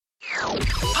A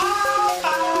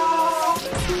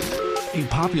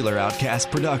Popular Outcast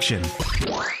production.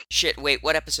 Shit, wait,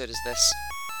 what episode is this?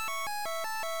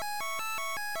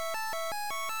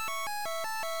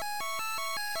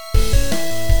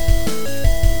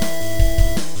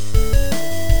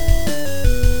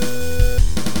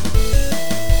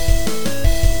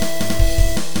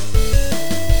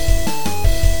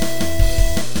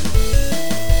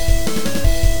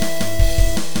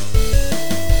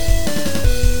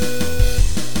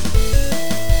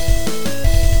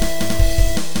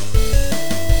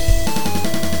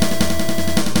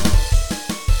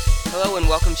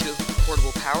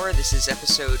 This is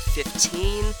episode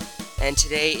 15, and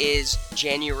today is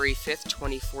January 5th,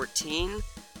 2014.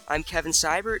 I'm Kevin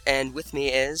Seibert, and with me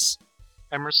is...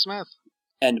 Emerson Smith.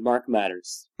 And Marc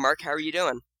Matters. Marc, how are you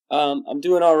doing? I'm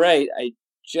doing alright. I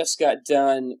just got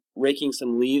done raking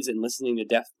some leaves and listening to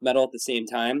death metal at the same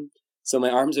time, so my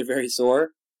arms are very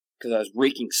sore, because I was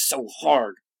raking so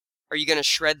hard. Are you going to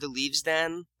shred the leaves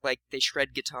then, like they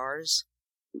shred guitars?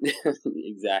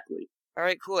 Exactly.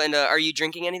 Alright, cool. And are you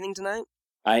drinking anything tonight?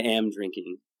 I am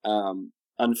drinking.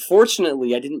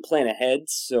 Unfortunately, I didn't plan ahead,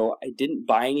 so I didn't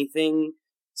buy anything.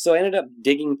 So I ended up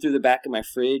digging through the back of my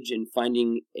fridge and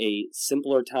finding a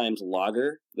Simpler Times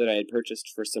lager that I had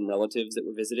purchased for some relatives that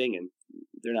were visiting, and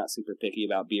they're not super picky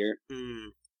about beer.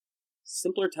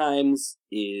 Simpler Times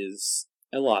is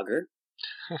a lager,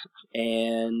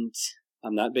 and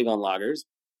I'm not big on lagers.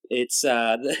 It's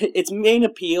its main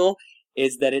appeal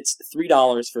is that it's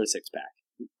 $3 for a six-pack.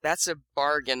 That's a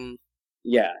bargain.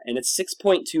 Yeah, and it's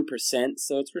 6.2%,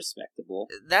 so it's respectable.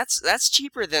 That's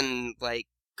cheaper than, like,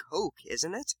 Coke,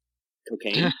 isn't it?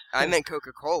 Cocaine? I meant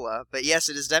Coca-Cola, but yes,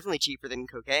 it is definitely cheaper than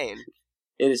cocaine.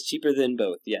 It is cheaper than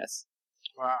both, yes.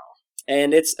 Wow.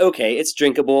 And it's okay, it's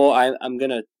drinkable. I'm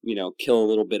gonna, kill a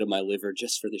little bit of my liver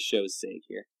just for the show's sake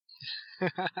here.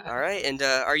 Alright, and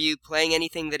are you playing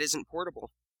anything that isn't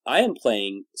portable? I am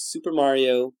playing Super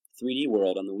Mario 3D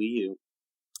World on the Wii U.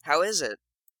 How is it?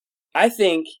 I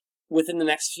think within the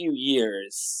next few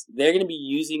years, they're going to be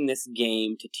using this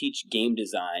game to teach game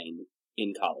design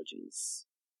in colleges.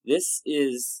 This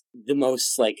is the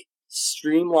most,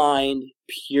 streamlined,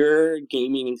 pure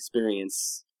gaming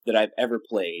experience that I've ever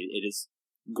played. It is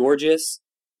gorgeous.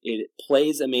 It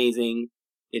plays amazing.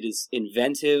 It is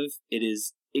inventive. It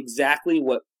is exactly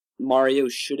what Mario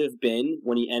should have been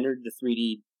when he entered the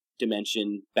 3D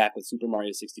dimension back with Super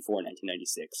Mario 64 in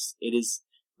 1996. It is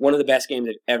one of the best games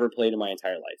I've ever played in my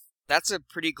entire life. That's a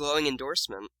pretty glowing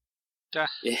endorsement.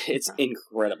 It's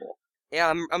incredible.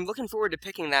 Yeah, I'm looking forward to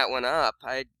picking that one up.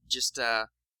 I just, I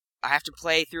have to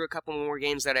play through a couple more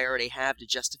games that I already have to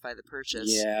justify the purchase.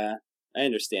 Yeah, I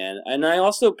understand. And I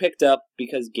also picked up,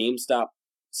 because GameStop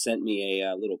sent me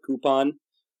a little coupon,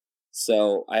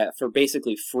 so for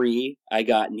basically free, I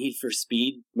got Need for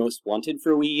Speed Most Wanted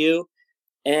for Wii U,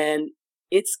 and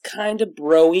it's kind of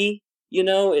bro-y,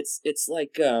 it's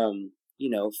like,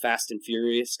 Fast and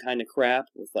Furious kind of crap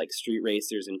with, street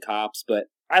racers and cops, but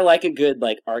I like a good,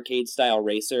 arcade-style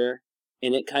racer,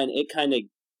 and it kind of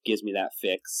gives me that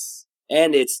fix.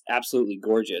 And it's absolutely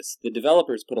gorgeous. The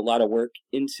developers put a lot of work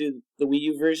into the Wii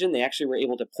U version. They actually were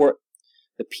able to port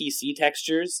the PC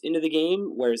textures into the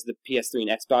game, whereas the PS3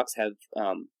 and Xbox have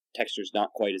textures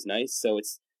not quite as nice, so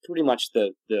it's pretty much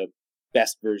the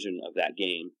best version of that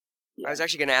game. Yeah. I was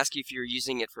actually going to ask you if you were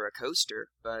using it for a coaster,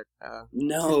 but...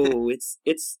 No,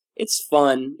 it's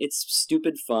fun. It's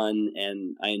stupid fun,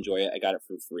 and I enjoy it. I got it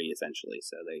for free, essentially,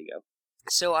 so there you go.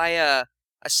 So I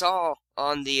saw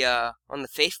on the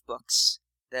Facebooks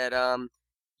that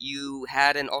you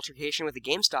had an altercation with a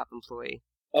GameStop employee.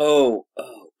 Oh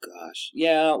gosh.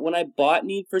 Yeah, when I bought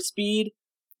Need for Speed,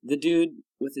 the dude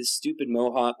with his stupid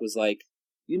mohawk was like,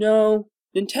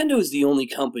 Nintendo's the only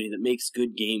company that makes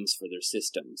good games for their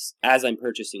systems, as I'm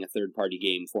purchasing a third-party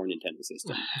game for a Nintendo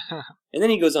system. And then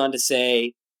he goes on to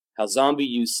say how Zombie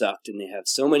U sucked and they have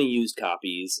so many used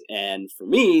copies, and for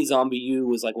me, Zombie U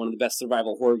was one of the best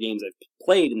survival horror games I've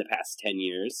played in the past 10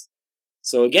 years.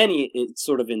 So again, it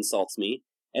sort of insults me.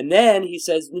 And then he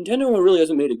says, Nintendo really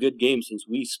hasn't made a good game since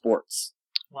Wii Sports.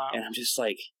 Wow. And I'm just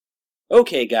like,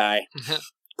 okay, guy,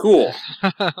 cool.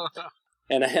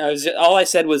 And all I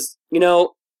said was,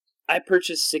 I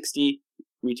purchased 60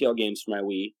 retail games for my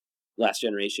Wii last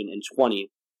generation and 20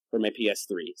 for my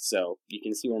PS3, so you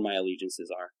can see where my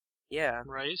allegiances are. Yeah.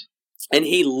 Right. And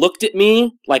he looked at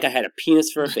me like I had a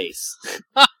penis for a face.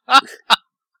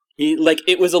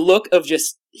 It was a look of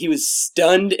just, he was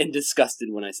stunned and disgusted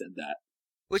when I said that.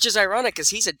 Which is ironic, because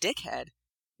he's a dickhead.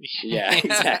 Yeah,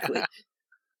 exactly.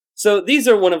 So these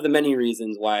are one of the many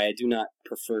reasons why I do not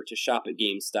prefer to shop at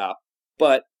GameStop,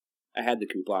 but I had the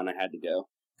coupon, I had to go.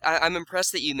 I'm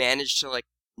impressed that you managed to, like,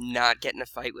 not get in a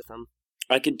fight with him.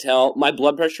 I could tell my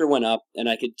blood pressure went up, and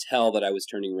I could tell that I was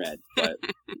turning red. But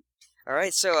All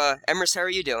right, so, Emrys, how are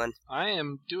you doing? I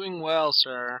am doing well,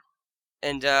 sir.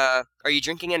 And, are you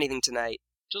drinking anything tonight?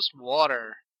 Just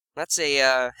water. That's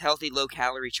a, healthy,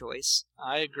 low-calorie choice.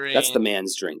 I agree. that's the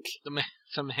man's drink. The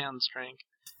man's drink.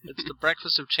 It's the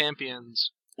breakfast of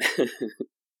champions.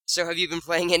 So have you been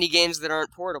playing any games that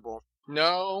aren't portable?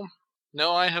 No,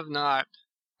 I have not.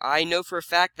 I know for a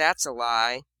fact that's a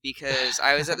lie, because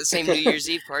I was at the same New Year's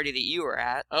Eve party that you were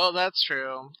at. Oh, that's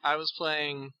true. I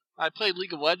played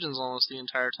League of Legends almost the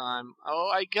entire time. Oh,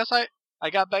 I guess I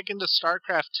got back into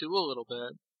StarCraft 2 a little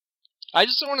bit. I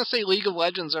just don't want to say League of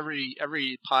Legends every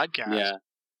podcast. Yeah.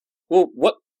 Well,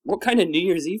 what kind of New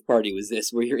Year's Eve party was this,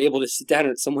 where you're able to sit down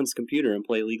at someone's computer and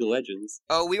play League of Legends?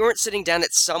 Oh, we weren't sitting down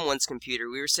at someone's computer.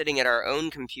 We were sitting at our own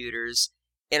computers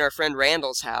in our friend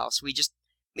Randall's house.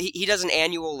 He does an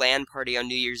annual LAN party on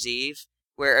New Year's Eve,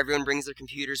 where everyone brings their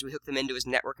computers, we hook them into his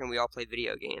network, and we all play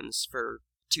video games for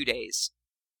 2 days.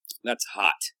 That's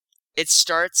hot. It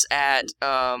starts at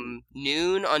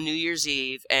noon on New Year's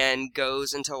Eve and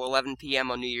goes until 11 p.m.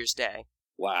 on New Year's Day.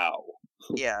 Wow.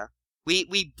 Yeah.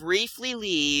 We briefly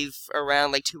leave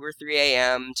around like 2 or 3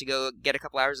 a.m. to go get a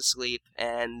couple hours of sleep,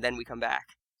 and then we come back.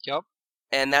 Yep.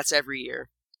 And that's every year.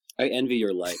 I envy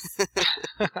your life.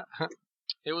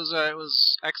 It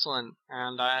was excellent,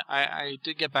 and I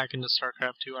did get back into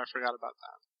StarCraft 2. I forgot about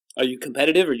that. Are you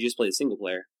competitive, or do you just play the single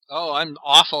player? Oh, I'm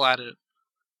awful at it.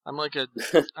 I'm like a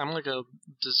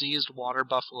diseased water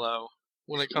buffalo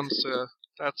when it comes to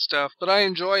that stuff, but I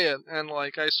enjoy it, and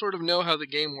like I sort of know how the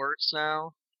game works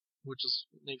now, which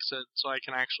makes it so I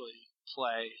can actually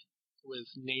play with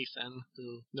Nathan,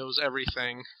 who knows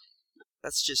everything.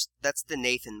 That's the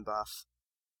Nathan buff.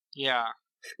 Yeah.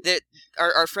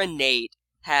 Our friend Nate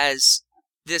has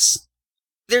this.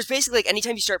 There's basically, like,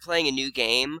 anytime you start playing a new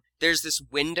game, there's this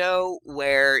window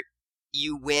where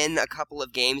you win a couple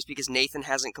of games because Nathan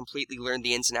hasn't completely learned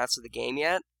the ins and outs of the game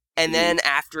yet. And then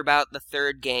after about the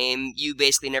third game, you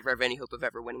basically never have any hope of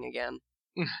ever winning again.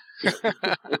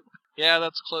 Yeah,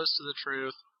 that's close to the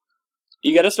truth.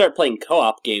 You gotta start playing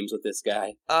co-op games with this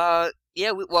guy.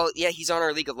 Yeah, he's on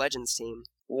our League of Legends team.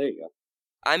 Well, there you go.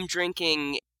 I'm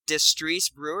drinking Distress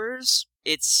Brewers.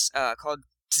 It's called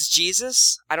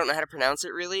Jesus. I don't know how to pronounce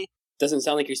it, really. Doesn't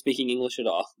sound like you're speaking English at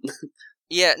all.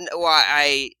 Yeah,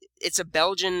 it's a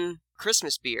Belgian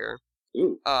Christmas beer.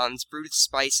 Ooh. It's brewed with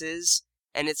spices,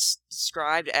 and it's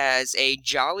described as a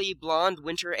jolly blonde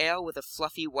winter ale with a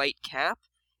fluffy white cap.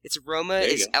 Its aroma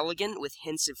is elegant with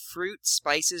hints of fruit,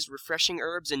 spices, refreshing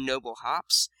herbs, and noble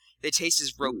hops. The taste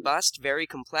is robust, very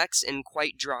complex, and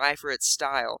quite dry for its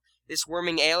style. This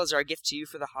warming ale is our gift to you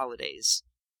for the holidays.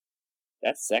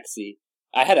 That's sexy.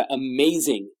 I had an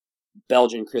amazing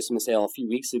Belgian Christmas ale a few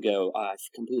weeks ago. I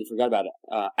completely forgot about it.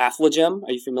 Affligem,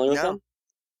 are you familiar with them?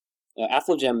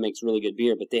 Affligem makes really good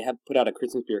beer, but they have put out a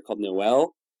Christmas beer called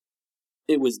Noel.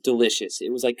 It was delicious.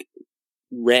 It was like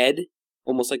red,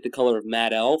 almost like the color of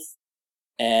Mad Elf,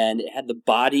 and it had the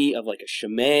body of like a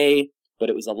Chimay, but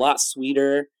it was a lot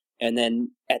sweeter. And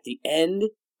then at the end,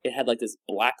 it had like this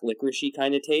black licorice-y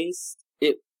kind of taste.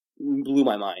 It blew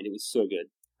my mind. It was so good.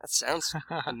 That sounds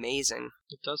amazing.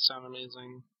 It does sound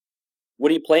amazing. What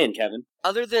are you playing, Kevin?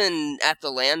 Other than at the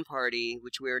LAN party,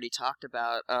 which we already talked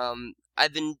about,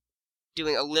 I've been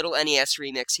doing a little NES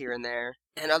remix here and there.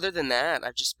 And other than that,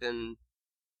 I've just been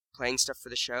playing stuff for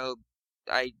the show.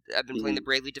 I've been playing the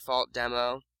Bravely Default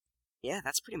demo. Yeah,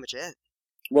 that's pretty much it.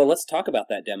 Well, let's talk about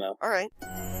that demo. All right.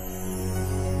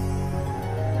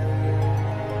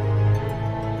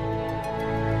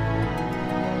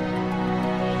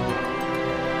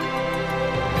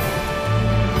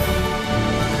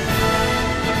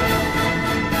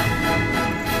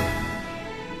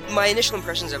 My initial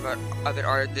impressions of it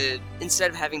are instead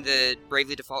of having the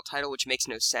Bravely Default title, which makes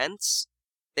no sense,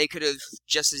 they could have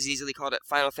just as easily called it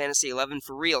Final Fantasy XI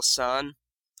for real, son.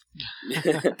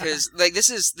 Because like this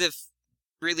is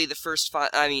really the first.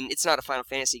 I mean, it's not a Final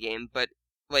Fantasy game, but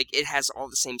like it has all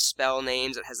the same spell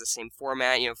names. It has the same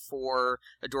format. 4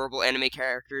 adorable anime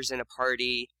characters in a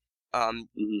party.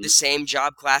 The same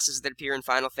job classes that appear in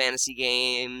Final Fantasy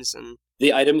games, and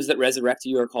the items that resurrect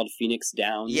you are called Phoenix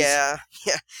Downs. Yeah.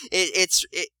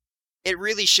 It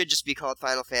really should just be called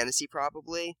Final Fantasy,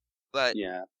 probably. But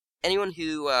yeah, anyone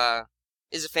who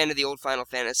is a fan of the old Final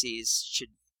Fantasies should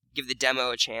give the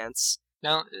demo a chance.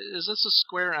 Now, is this a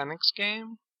Square Enix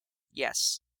game?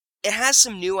 Yes, it has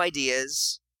some new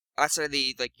ideas outside of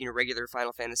the regular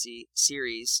Final Fantasy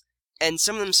series, and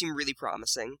some of them seem really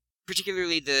promising.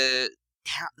 Particularly the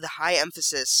high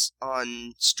emphasis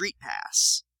on Street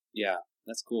Pass. Yeah.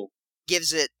 That's cool.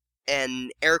 gives it an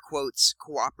air quotes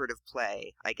cooperative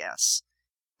play, I guess.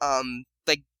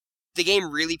 Like the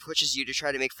game really pushes you to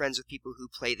try to make friends with people who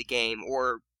play the game,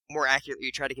 or more accurately,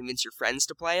 you try to convince your friends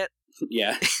to play it.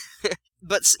 Yeah.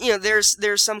 But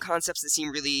there's some concepts that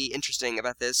seem really interesting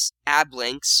about this. Ab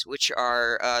links, which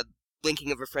are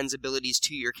linking of a friend's abilities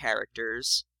to your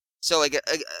characters. So like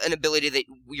an ability that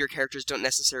your characters don't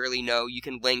necessarily know, you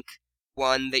can link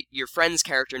one that your friend's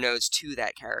character knows to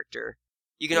that character.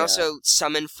 You can also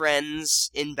summon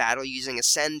friends in battle using a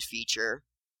send feature.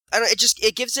 I don't know,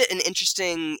 it gives it an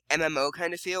interesting MMO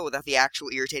kind of feel without the actual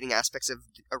irritating aspects of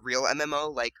a real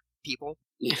MMO, like people.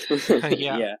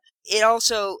 Yeah. It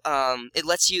also it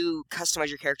lets you customize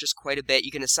your characters quite a bit.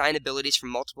 You can assign abilities from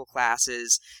multiple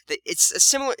classes. It's a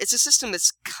system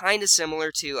that's kind of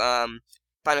similar to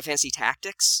Final Fantasy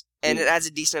Tactics, and it adds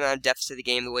a decent amount of depth to the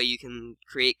game, the way you can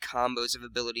create combos of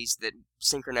abilities that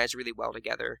synchronize really well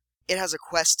together. It has a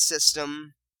quest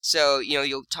system. So,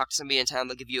 you'll talk to somebody in town,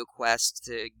 they'll give you a quest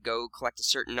to go collect a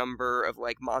certain number of,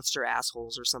 like, monster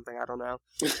assholes or something, I don't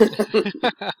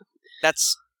know.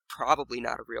 That's probably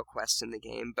not a real quest in the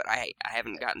game, but I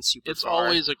haven't gotten super It's far.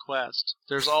 always a quest.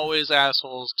 There's always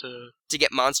assholes to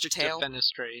get Monster Tail?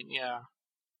 defenestrate, yeah.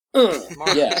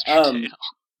 Yeah. Tail.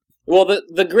 Well,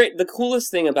 the coolest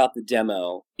thing about the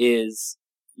demo is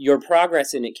your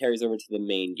progress in it carries over to the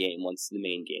main game once the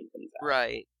main game comes out.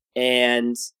 Right.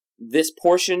 And this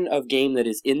portion of game that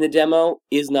is in the demo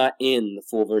is not in the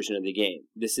full version of the game.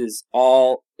 This is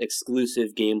all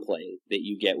exclusive gameplay that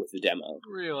you get with the demo.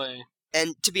 Really?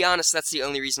 And to be honest, that's the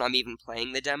only reason I'm even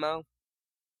playing the demo.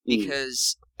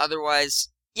 Because otherwise,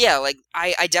 yeah, like,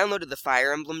 I downloaded the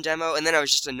Fire Emblem demo, and then I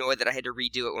was just annoyed that I had to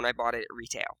redo it when I bought it at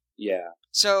retail. Yeah.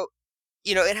 So,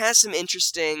 it has some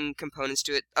interesting components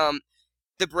to it.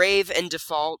 The Brave and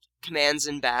Default commands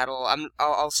in battle,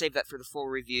 I'll save that for the full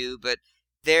review, but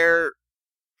they're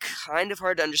kind of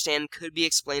hard to understand, could be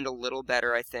explained a little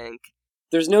better, I think.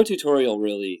 There's no tutorial,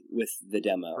 really, with the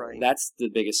demo. Right. That's the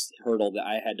biggest hurdle that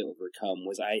I had to overcome,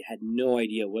 was I had no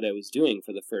idea what I was doing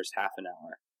for the first half an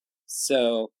hour.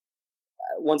 So,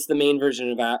 once the main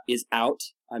version is out,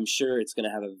 I'm sure it's going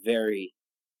to have a very,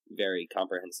 very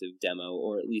comprehensive demo,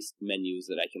 or at least menus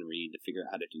that I can read to figure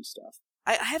out how to do stuff.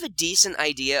 I have a decent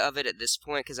idea of it at this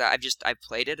point, because I've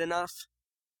played it enough,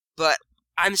 but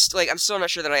I'm still not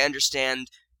sure that I understand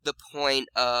the point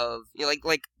of,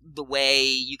 like the way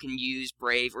you can use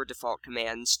Brave or Default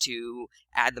commands to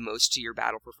add the most to your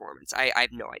battle performance. I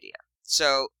have no idea.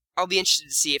 So I'll be interested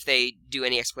to see if they do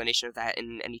any explanation of that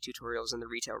in any tutorials in the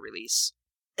retail release.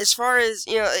 As far as,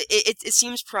 it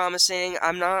seems promising.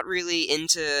 I'm not really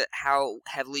into how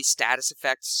heavily status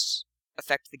effects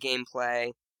affect the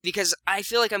gameplay, because I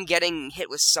feel like I'm getting hit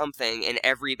with something in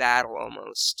every battle,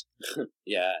 almost.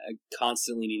 Yeah,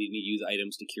 constantly needing to use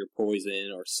items to cure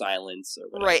poison or silence or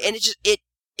whatever. Right, and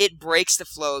it breaks the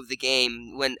flow of the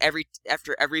game when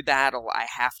after every battle I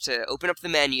have to open up the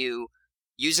menu,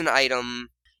 use an item.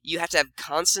 You have to have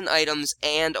constant items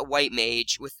and a white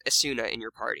mage with Asuna in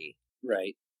your party.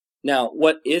 Right. Now,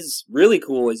 what is really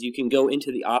cool is you can go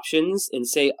into the options and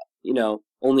say,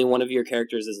 only one of your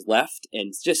characters is left,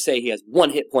 and just say he has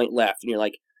 1 hit point left, and you're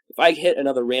like, if I hit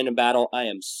another random battle, I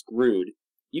am screwed.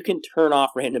 You can turn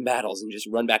off random battles and just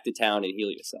run back to town and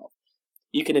heal yourself.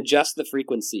 You can adjust the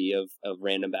frequency of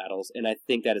random battles, and I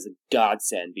think that is a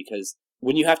godsend, because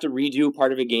when you have to redo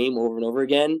part of a game over and over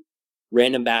again,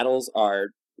 random battles are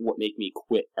what make me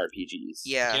quit RPGs.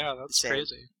 Yeah, that's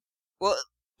crazy. Well,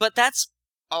 but that's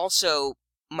also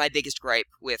my biggest gripe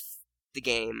with the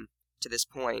game to this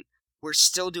point. We're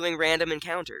still doing random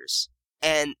encounters.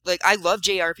 And, I love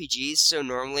JRPGs, so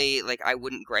normally, I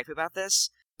wouldn't gripe about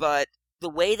this, but the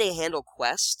way they handle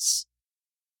quests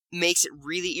makes it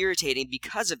really irritating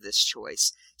because of this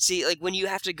choice. See, when you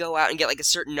have to go out and get, a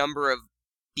certain number of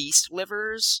beast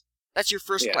livers, that's your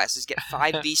first quest, is get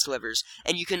 5 beast livers,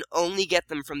 and you can only get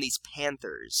them from these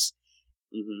panthers.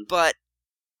 Mm-hmm. But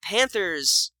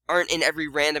panthers aren't in every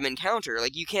random encounter.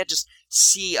 You can't just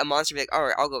see a monster and be like,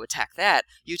 alright, I'll go attack that.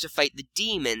 You have to fight the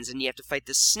demons, and you have to fight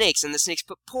the snakes, and the snakes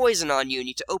put poison on you, and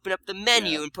you have to open up the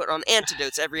menu and put on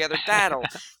antidotes every other battle.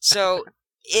 So,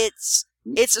 it's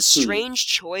a strange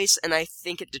choice, and I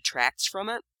think it detracts from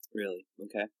it. Really?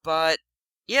 Okay. But,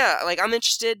 yeah, I'm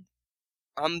interested.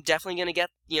 I'm definitely going to get,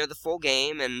 the full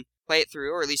game and play it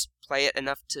through, or at least play it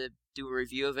enough to do a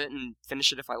review of it and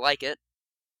finish it if I like it.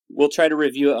 We'll try to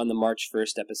review it on the March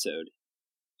 1st episode.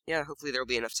 Yeah, hopefully there'll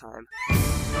be enough time.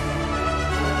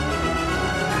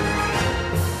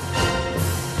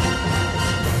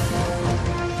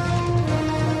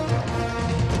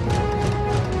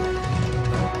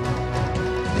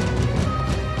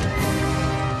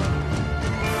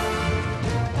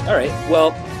 All right.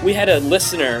 Well, we had a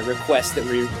listener request that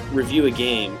we review a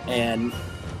game, and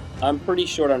I'm pretty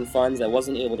short on funds. I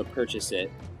wasn't able to purchase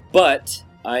it, but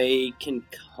I can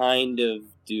kind of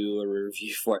do a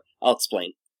review for it. I'll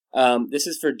explain. This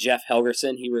is for Jeff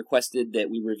Helgerson. He requested that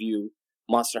we review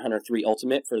Monster Hunter 3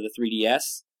 Ultimate for the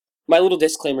 3DS. My little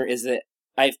disclaimer is that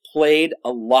I've played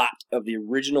a lot of the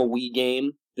original Wii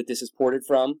game that this is ported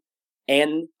from,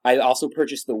 and I also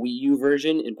purchased the Wii U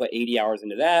version and put 80 hours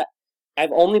into that.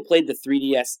 I've only played the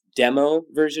 3DS demo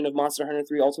version of Monster Hunter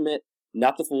 3 Ultimate,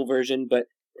 not the full version, but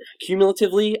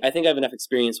cumulatively, I think I have enough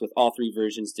experience with all three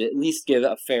versions to at least give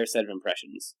a fair set of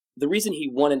impressions. The reason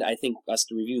he wanted, I think, us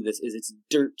to review this is it's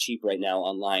dirt cheap right now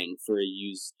online for a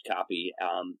used copy.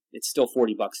 It's still $40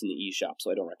 in the eShop,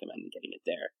 so I don't recommend getting it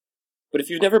there. But if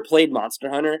you've never played Monster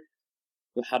Hunter,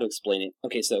 well, how to explain it?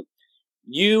 Okay, so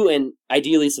you and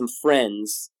ideally some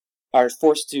friends are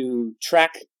forced to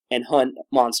track and hunt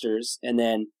monsters and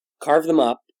then carve them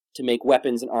up to make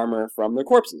weapons and armor from their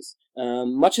corpses.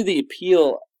 Much of the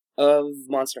appeal of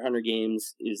Monster Hunter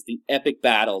games is the epic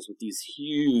battles with these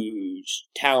huge,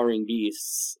 towering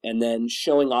beasts, and then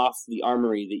showing off the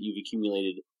armory that you've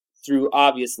accumulated through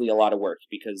obviously a lot of work,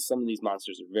 because some of these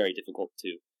monsters are very difficult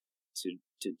to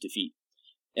defeat.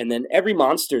 And then every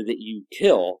monster that you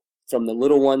kill, from the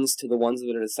little ones to the ones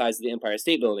that are the size of the Empire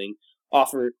State Building,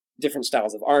 offer different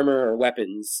styles of armor or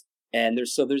weapons, and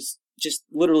there's just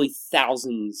literally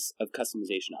thousands of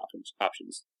customization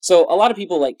options. So a lot of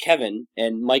people like Kevin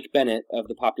and Mike Bennett of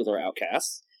the Popular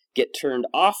Outcasts get turned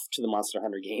off to the Monster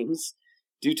Hunter games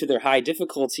due to their high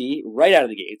difficulty right out of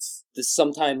the gates, the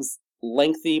sometimes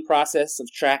lengthy process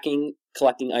of tracking,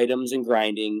 collecting items, and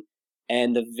grinding,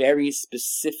 and the very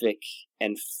specific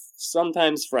and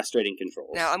sometimes frustrating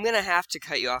controls. Now, I'm going to have to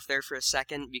cut you off there for a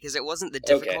second, because it wasn't the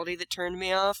difficulty that turned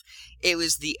me off. It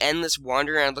was the endless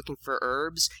wander around looking for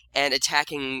herbs and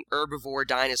attacking herbivore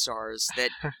dinosaurs that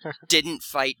didn't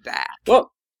fight back.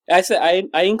 Well, I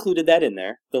included that in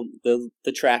there. The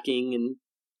tracking and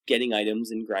getting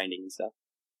items and grinding and stuff.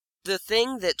 The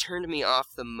thing that turned me off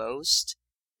the most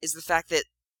is the fact that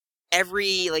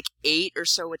every, 8 or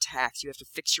so attacks, you have to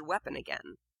fix your weapon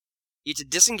again. You have to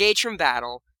disengage from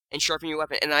battle and sharpen your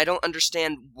weapon, and I don't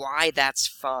understand why that's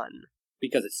fun.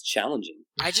 Because it's challenging.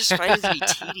 I just find it to be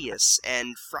tedious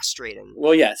and frustrating.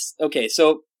 Well, yes. Okay,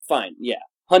 so, fine, yeah.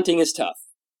 Hunting is tough.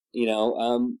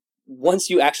 Once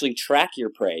you actually track your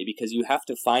prey, because you have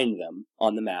to find them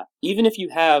on the map, even if you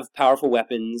have powerful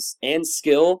weapons and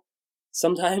skill,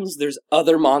 sometimes there's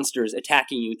other monsters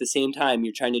attacking you at the same time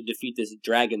you're trying to defeat this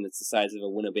dragon that's the size of a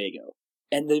Winnebago.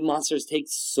 And the monsters take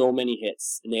so many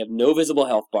hits, and they have no visible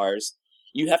health bars.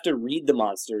 You have to read the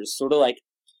monsters, sort of like,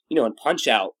 in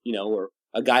Punch-Out, or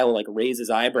a guy will, raise his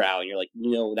eyebrow, and you're like,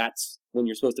 that's when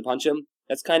you're supposed to punch him.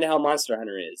 That's kind of how Monster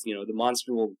Hunter is. The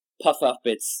monster will puff up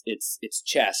its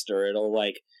chest, or it'll,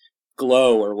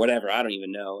 glow, or whatever. I don't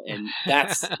even know. And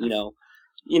that's,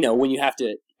 when you have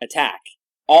to attack.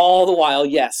 All the while,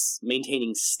 yes,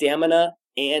 maintaining stamina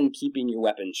and keeping your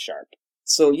weapons sharp.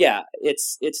 So yeah,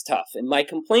 it's tough. And my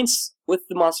complaints with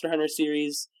the Monster Hunter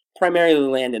series primarily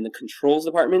land in the controls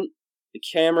department. The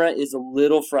camera is a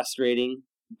little frustrating,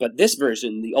 but this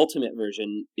version, the Ultimate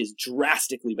version, is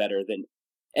drastically better than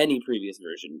any previous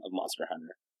version of Monster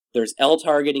Hunter. There's L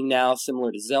targeting now,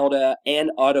 similar to Zelda,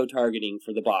 and auto targeting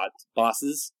for the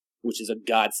bosses, which is a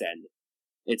godsend.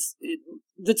 It's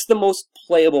the most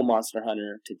playable Monster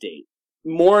Hunter to date.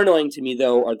 More annoying to me,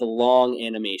 though, are the long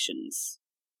animations.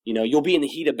 You'll be in the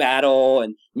heat of battle,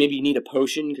 and maybe you need a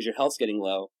potion because your health's getting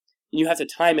low. And you have to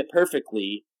time it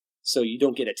perfectly so you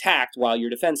don't get attacked while you're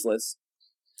defenseless.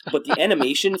 But the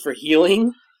animation for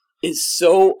healing is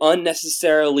so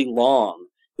unnecessarily long.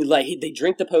 They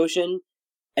drink the potion,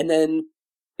 and then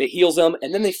it heals them,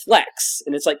 and then they flex.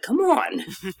 And it's like, come on!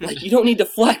 You don't need to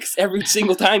flex every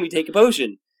single time you take a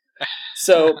potion.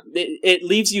 So it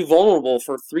leaves you vulnerable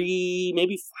for 3,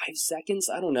 maybe 5 seconds,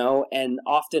 I don't know, and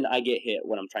often I get hit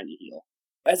when I'm trying to heal.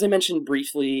 As I mentioned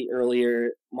briefly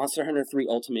earlier, Monster Hunter 3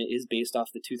 Ultimate is based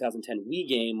off the 2010 Wii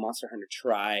game, Monster Hunter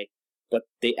Tri, but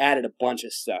they added a bunch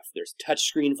of stuff. There's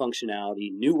touchscreen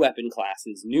functionality, new weapon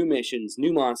classes, new missions,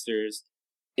 new monsters.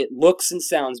 It looks and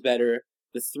sounds better.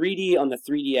 The 3D on the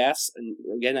 3DS, and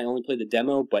again, I only played the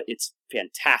demo, but it's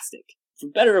fantastic. For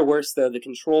better or worse, though, the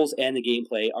controls and the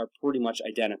gameplay are pretty much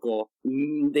identical.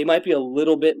 They might be a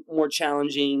little bit more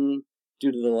challenging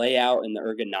due to the layout and the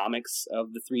ergonomics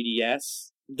of the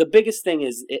 3DS. The biggest thing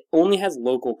is it only has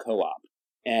local co-op,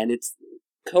 and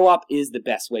co-op is the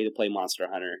best way to play Monster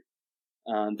Hunter.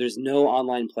 There's no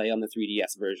online play on the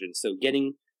 3DS version, so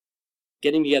getting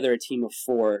together a team of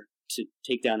 4 to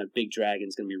take down a big dragon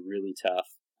is going to be really tough.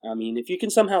 I mean, if you can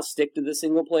somehow stick to the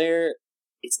single player,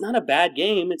 it's not a bad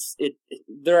game.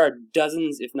 There are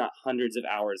dozens, if not hundreds, of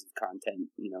hours of content,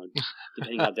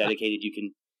 depending how dedicated you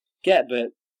can get. But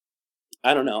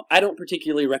I don't know. I don't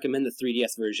particularly recommend the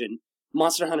 3DS version.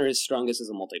 Monster Hunter is strongest as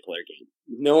a multiplayer game.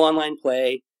 No online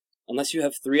play, unless you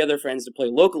have 3 other friends to play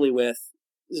locally with,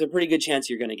 there's a pretty good chance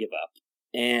you're going to give up.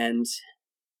 And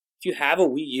if you have a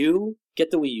Wii U, get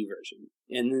the Wii U version.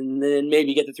 And then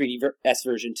maybe get the 3DS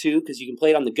version too, because you can play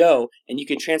it on the go, and you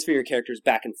can transfer your characters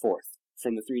back and forth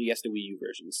from the 3DS to Wii U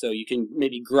version. So you can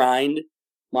maybe grind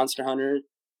Monster Hunter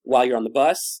while you're on the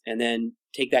bus, and then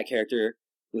take that character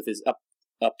with his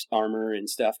upped armor and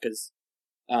stuff, because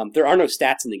there are no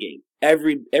stats in the game.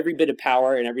 Every bit of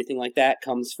power and everything like that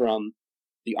comes from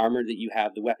the armor that you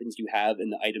have, the weapons you have,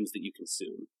 and the items that you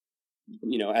consume.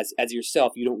 As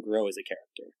yourself, you don't grow as a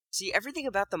character. See, everything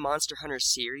about the Monster Hunter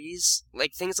series,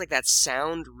 like things like that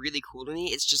sound really cool to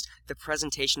me. It's just the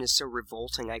presentation is so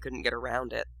revolting I couldn't get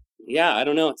around it. Yeah, I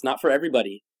don't know. It's not for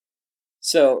everybody.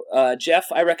 So, Jeff,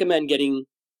 I recommend getting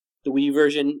the Wii U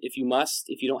version if you must.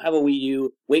 If you don't have a Wii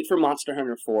U, wait for Monster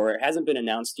Hunter 4. It hasn't been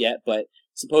announced yet, but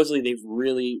supposedly they've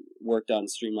really worked on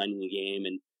streamlining the game,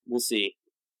 and we'll see.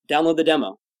 Download the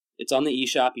demo. It's on the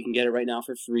eShop. You can get it right now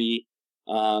for free.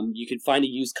 You can find a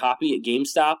used copy at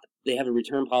GameStop. They have a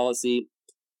return policy.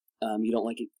 You don't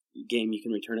like a game, you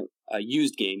can return it. A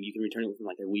used game, you can return it within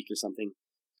like a week or something.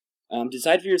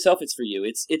 Decide for yourself it's for you.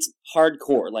 It's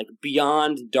hardcore, like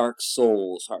beyond Dark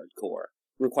Souls hardcore.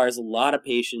 Requires a lot of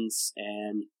patience,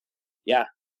 and yeah,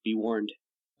 be warned.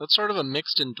 That's sort of a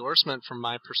mixed endorsement from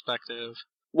my perspective.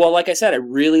 Well, like I said,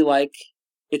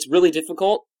 it's really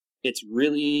difficult. It's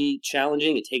really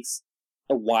challenging. It takes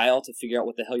a while to figure out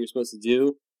what the hell you're supposed to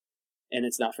do, and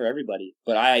it's not for everybody.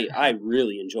 But I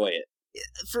really enjoy it.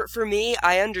 For me,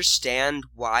 I understand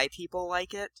why people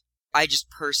like it. I just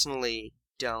personally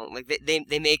don't. Like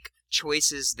they make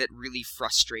choices that really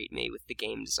frustrate me with the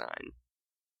game design.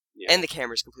 Yeah. And the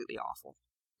camera's completely awful.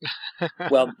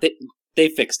 Well, they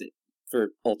fixed it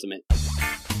for Ultimate.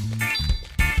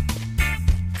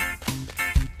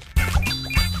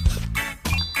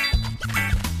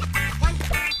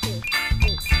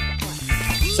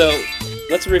 So,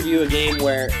 let's review a game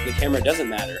where the camera doesn't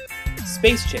matter.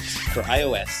 Space Chicks for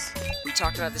iOS. We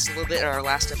talked about this a little bit in our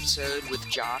last episode with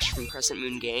Josh from Crescent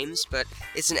Moon Games, but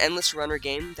it's an endless runner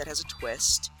game that has a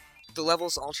twist. The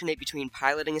levels alternate between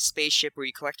piloting a spaceship where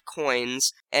you collect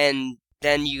coins, and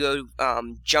then you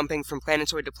go jumping from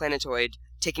planetoid to planetoid,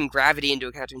 taking gravity into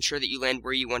account to ensure that you land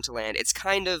where you want to land. It's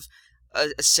kind of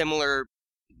a similar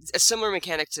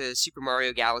mechanic to Super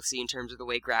Mario Galaxy in terms of the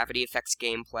way gravity affects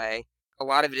gameplay. A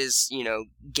lot of it is,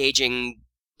 gauging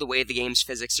the way the game's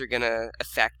physics are going to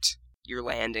affect your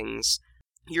landings.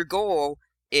 Your goal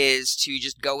is to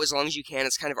just go as long as you can.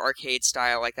 It's kind of arcade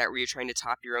style like that, where you're trying to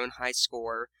top your own high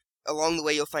score. Along the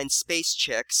way, you'll find space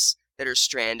chicks that are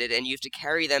stranded, and you have to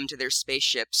carry them to their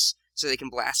spaceships so they can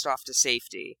blast off to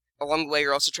safety. Along the way,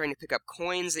 you're also trying to pick up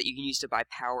coins that you can use to buy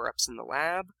power-ups in the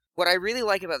lab. What I really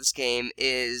like about this game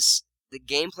is the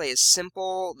gameplay is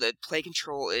simple, the play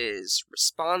control is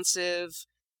responsive,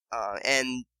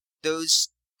 and those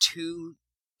two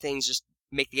things just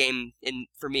make the game,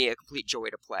 for me, a complete joy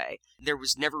to play. There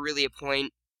was never really a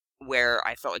point where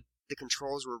I felt like the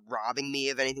controls were robbing me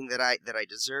of anything that I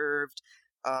deserved.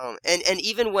 And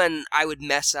even when I would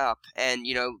mess up and,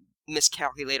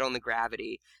 miscalculate on the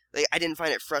gravity, I didn't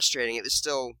find it frustrating. It was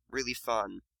still really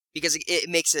fun, because it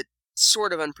makes it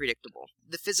sort of unpredictable.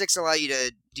 The physics allow you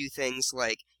to do things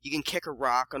like you can kick a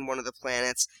rock on one of the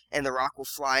planets, and the rock will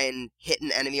fly and hit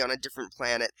an enemy on a different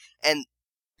planet, and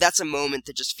that's a moment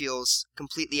that just feels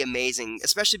completely amazing,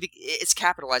 especially it's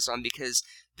capitalized on because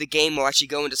the game will actually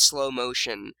go into slow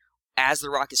motion as the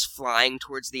rock is flying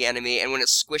towards the enemy, and when it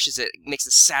squishes it, it makes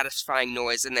a satisfying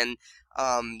noise, and then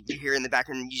you hear in the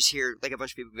background, you just hear like a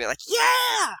bunch of people being like,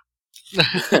 yeah!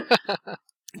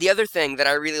 The other thing that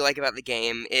I really like about the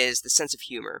game is the sense of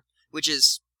humor, which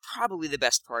is probably the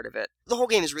best part of it. The whole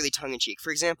game is really tongue-in-cheek.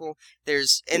 For example,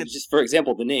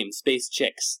 the name, Space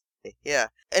Chicks. Yeah.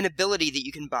 An ability that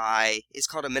you can buy is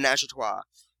called a ménage à trois,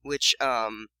 which,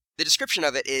 the description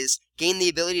of it is, gain the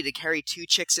ability to carry 2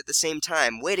 chicks at the same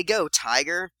time. Way to go,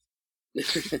 tiger!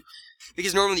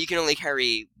 Because normally you can only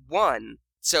carry 1,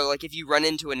 so, if you run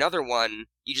into another one,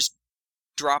 you just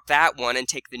drop that one and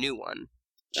take the new one.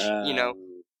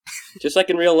 Just like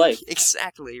in real life.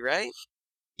 Exactly, right?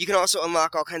 You can also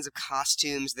unlock all kinds of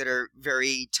costumes that are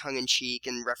very tongue-in-cheek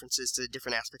and references to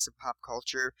different aspects of pop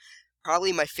culture.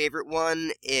 Probably my favorite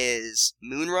one is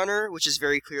Moonrunner, which is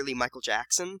very clearly Michael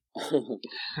Jackson.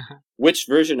 Which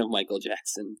version of Michael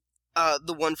Jackson?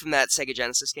 The one from that Sega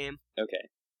Genesis game. Okay.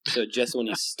 So just when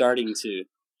he's starting to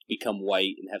become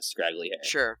white and have scraggly hair.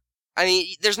 Sure. I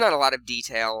mean, there's not a lot of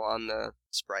detail on the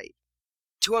sprite.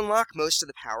 To unlock most of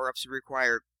the power-ups would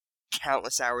require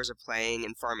countless hours of playing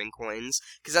and farming coins,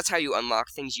 because that's how you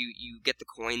unlock things. You get the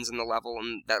coins in the level,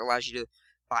 and that allows you to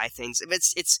buy things.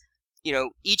 It's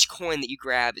each coin that you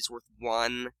grab is worth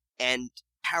 1, and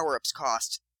power-ups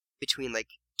cost between,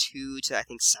 2 to, I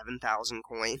think, 7,000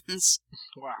 coins.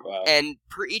 Wow. And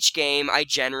per each game, I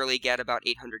generally get about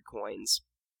 800 coins.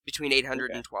 Between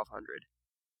 800 and 1,200.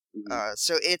 Mm-hmm.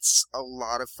 So it's a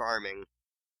lot of farming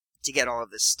to get all of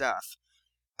this stuff.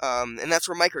 And that's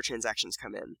where microtransactions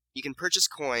come in. You can purchase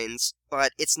coins,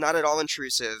 but it's not at all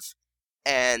intrusive,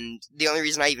 and the only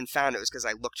reason I even found it was because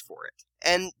I looked for it.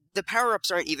 And the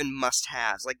power-ups aren't even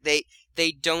must-haves.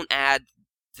 They don't add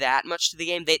that much to the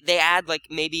game. They add,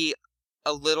 maybe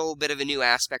a little bit of a new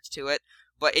aspect to it,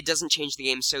 but it doesn't change the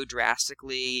game so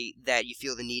drastically that you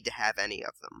feel the need to have any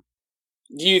of them.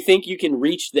 Do you think you can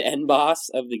reach the end boss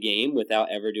of the game without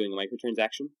ever doing a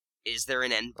microtransaction? Is there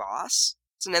an end boss?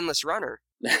 It's an endless runner.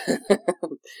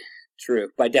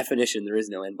 True. By definition, there is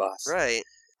no end boss. Right.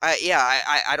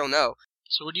 I don't know.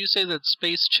 So would you say that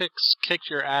Space Chicks kicked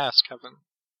your ass, Kevin?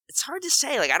 It's hard to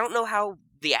say. I don't know how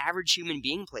the average human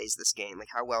being plays this game,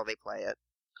 how well they play it.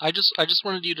 I just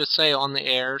wanted you to say on the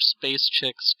air, Space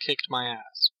Chicks kicked my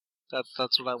ass.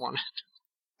 That's what I wanted.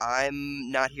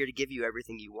 I'm not here to give you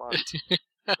everything you want.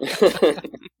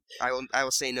 I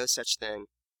will say no such thing.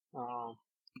 Oh.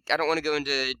 I don't want to go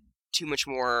into too much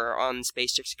more on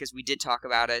Space Chicks because we did talk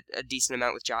about it a decent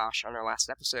amount with Josh on our last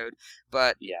episode.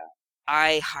 But yeah,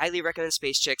 I highly recommend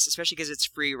Space Chicks, especially because it's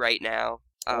free right now.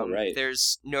 Right.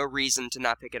 There's no reason to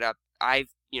not pick it up. I've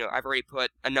already put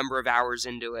a number of hours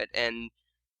into it, and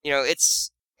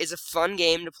it's a fun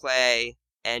game to play,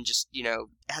 and just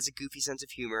has a goofy sense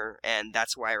of humor, and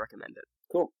that's why I recommend it.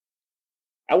 Cool.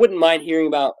 I wouldn't mind hearing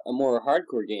about a more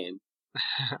hardcore game,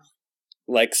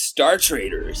 like Star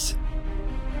Traders.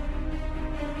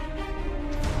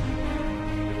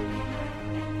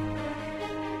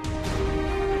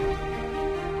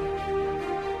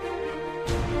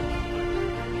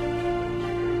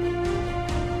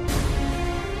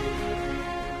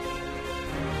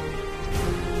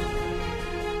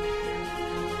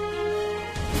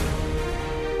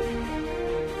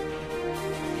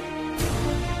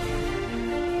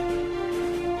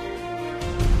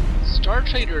 Star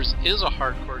Traders is a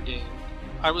hardcore game.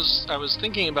 I was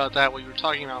thinking about that when you were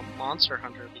talking about Monster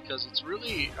Hunter, because it's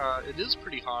really it is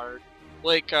pretty hard.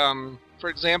 For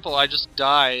example, I just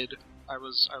died. I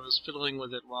was fiddling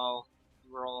with it while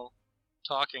we were all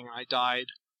talking. I died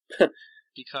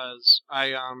because I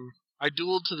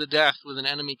dueled to the death with an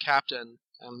enemy captain,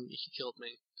 and he killed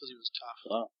me because he was tough.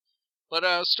 Wow.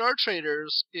 But Star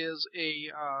Traders is a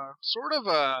sort of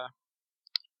a...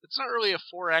 It's not really a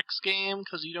 4X game,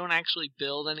 because you don't actually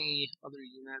build any other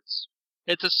units.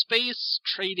 It's a space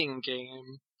trading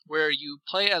game where you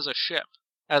play as a ship,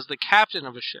 as the captain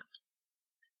of a ship.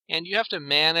 And you have to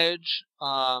manage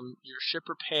your ship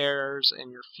repairs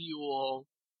and your fuel,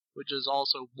 which is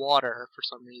also water for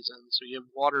some reason. So you have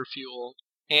water fuel.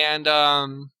 And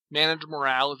manage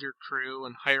morale of your crew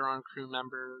and hire on crew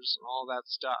members and all that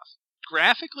stuff.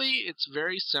 Graphically, it's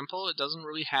very simple. It doesn't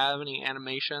really have any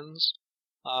animations.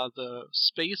 The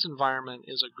space environment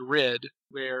is a grid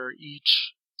where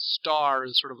each star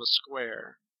is sort of a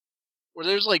square, where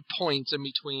there's points in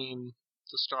between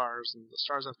the stars, and the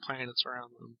stars have planets around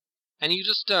them. And you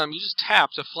just tap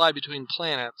to fly between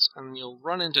planets, and you'll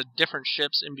run into different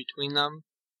ships in between them.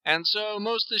 And so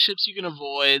most of the ships you can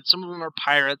avoid. Some of them are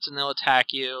pirates, and they'll attack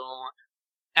you.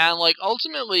 And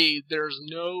ultimately, there's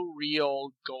no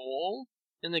real goal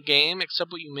in the game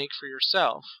except what you make for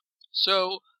yourself.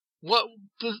 So what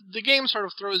the game sort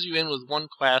of throws you in with one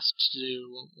quest to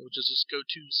do, which is just go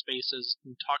to spaces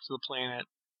and talk to the planet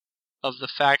of the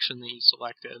faction that you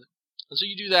selected. And so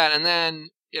you do that, and then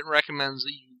it recommends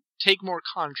that you take more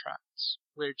contracts,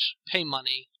 which pay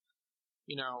money,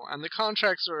 and the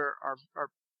contracts are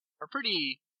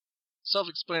pretty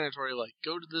self-explanatory.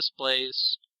 Go to this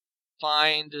place,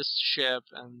 find this ship,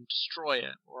 and destroy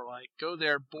it, or go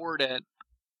there, board it,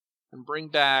 and bring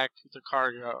back the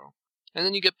cargo. And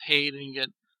then you get paid, and you get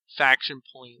faction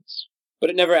points. But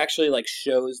it never actually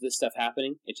shows this stuff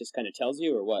happening? It just kind of tells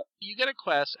you, or what? You get a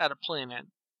quest at a planet,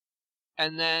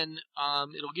 and then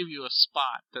it'll give you a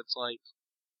spot that's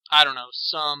I don't know,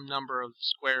 some number of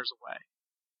squares away.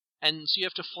 And so you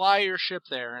have to fly your ship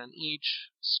there, and each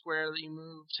square that you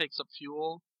move takes up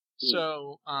fuel.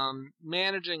 So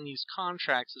managing these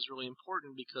contracts is really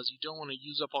important, because you don't want to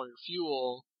use up all your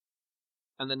fuel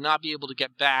and then not be able to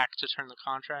get back to turn the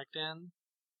contract in.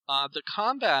 The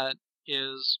combat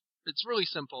it's really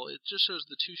simple. It just shows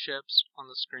the two ships on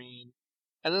the screen.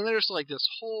 And then there's like this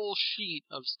whole sheet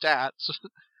of stats,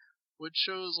 which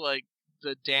shows like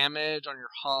the damage on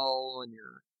your hull and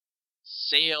your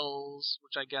sails,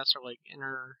 which I guess are like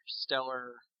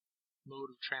interstellar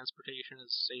mode of transportation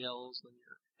is sails, and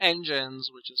your engines,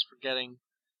 which is for getting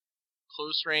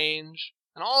close range.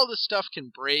 And all this stuff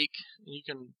can break, and you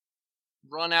can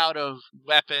run out of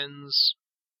weapons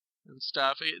and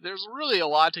stuff. There's really a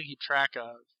lot to keep track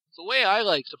of. The way I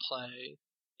like to play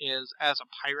is as a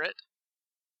pirate,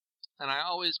 and I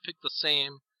always pick the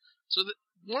same. So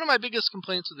one of my biggest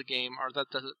complaints with the game are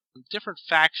that the different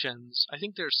factions, I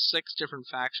think there's 6 different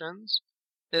factions,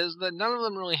 is that none of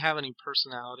them really have any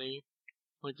personality.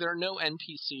 Like, there are no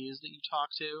NPCs that you talk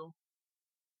to.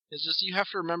 It's just you have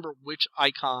to remember which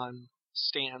icon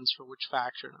stands for which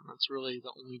faction, and that's really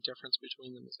the only difference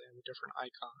between them is they have a different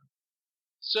icon.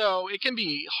 So it can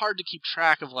be hard to keep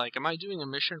track of, like, am I doing a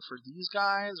mission for these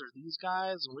guys or these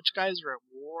guys, and which guys are at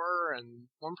war, and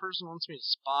one person wants me to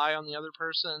spy on the other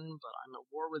person, but I'm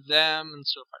at war with them, and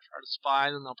so if I try to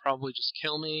spy, then they'll probably just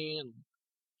kill me, and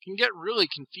it can get really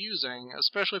confusing,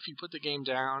 especially if you put the game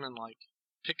down and, like,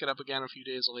 pick it up again a few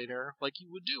days later, like you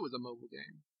would do with a mobile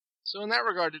game. So in that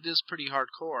regard, it is pretty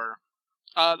hardcore.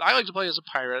 I like to play as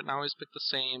a pirate, and I always pick the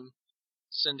same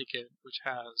syndicate, which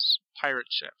has pirate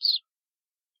ships.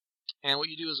 And what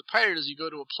you do as a pirate is you go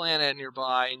to a planet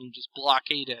nearby, and you just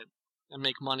blockade it and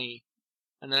make money.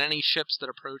 And then any ships that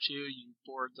approach you, you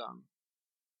board them.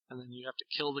 And then you have to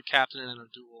kill the captain in a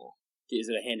duel. Is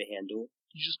it a hand-to-hand duel?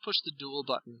 You just push the duel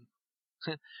button.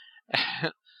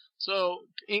 So,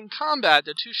 in combat,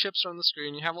 the 2 ships are on the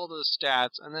screen, you have all those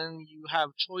stats, and then you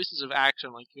have choices of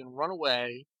action, like you can run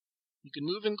away, you can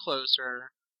move in closer,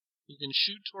 you can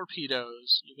shoot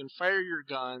torpedoes, you can fire your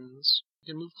guns,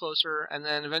 you can move closer, and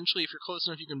then eventually, if you're close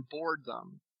enough, you can board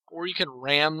them. Or you can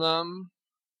ram them,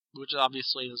 which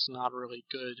obviously is not a really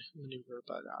good maneuver,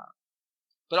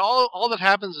 but all that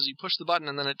happens is you push the button,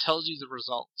 and then it tells you the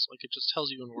results. Like, it just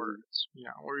tells you in words,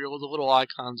 or the little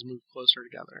icons move closer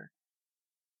together.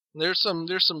 There's some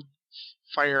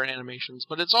fire animations,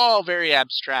 but it's all very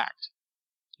abstract,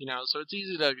 so it's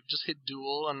easy to just hit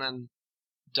duel and then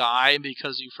die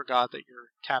because you forgot that your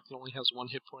captain only has 1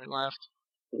 hit point left,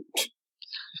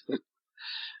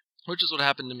 which is what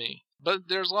happened to me. But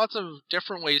there's lots of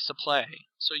different ways to play.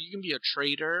 So you can be a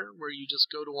trader, where you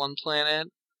just go to one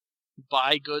planet,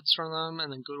 buy goods from them,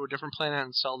 and then go to a different planet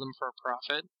and sell them for a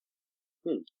profit.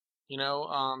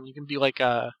 You can be like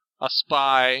a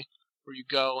spy, where you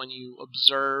go and you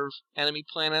observe enemy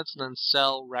planets and then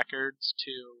sell records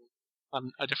to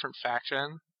a different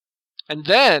faction. And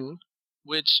then,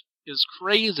 which is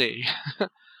crazy,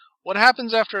 what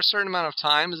happens after a certain amount of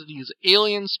time is that these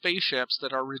alien spaceships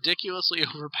that are ridiculously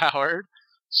overpowered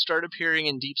start appearing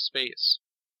in deep space.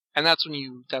 And that's when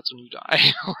you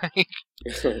die.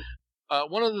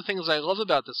 One of the things I love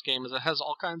about this game is it has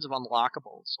all kinds of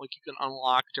unlockables. Like, you can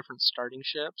unlock different starting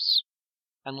ships.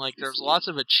 And, like, there's lots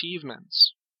of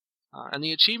achievements. And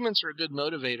the achievements are a good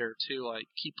motivator to, like,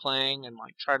 keep playing and,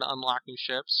 like, try to unlock new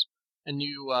ships and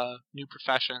new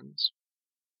professions.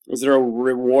 Is there a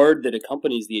reward that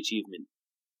accompanies the achievement?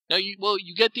 No,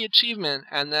 you get the achievement,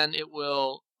 and then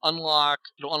it'll unlock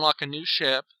a new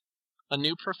ship, a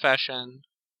new profession,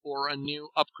 or a new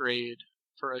upgrade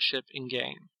for a ship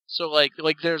in-game. So, like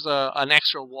there's an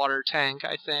extra water tank,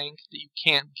 I think, that you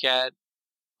can't get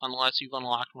unless you've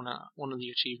unlocked one of the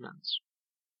achievements.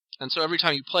 And so every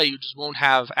time you play, you just won't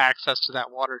have access to that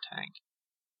water tank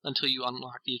until you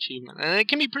unlock the achievement. And it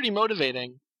can be pretty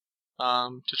motivating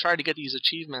to try to get these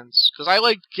achievements, because I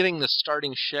like getting the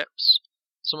starting ships.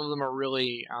 Some of them are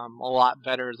really a lot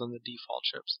better than the default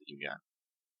ships that you get.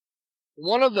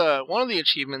 One of the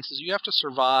achievements is you have to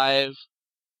survive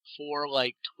for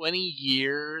like 20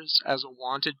 years as a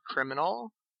wanted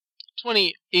criminal.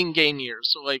 20 in-game years,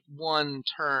 so like one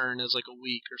turn is like a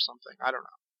week or something, I don't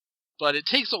know. But it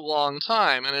takes a long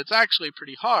time, and it's actually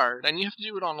pretty hard, and you have to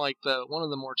do it on like one of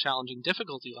the more challenging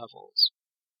difficulty levels,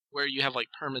 where you have like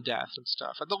permadeath and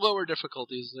stuff. At the lower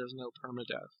difficulties, there's no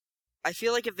permadeath. I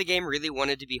feel like if the game really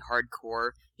wanted to be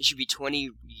hardcore, it should be 20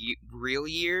 real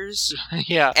years.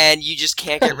 Yeah. And you just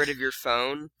can't get rid of your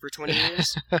phone for 20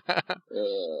 years.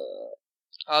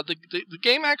 The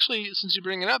game actually, since you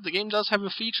bring it up, the game does have a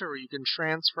feature where you can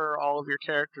transfer all of your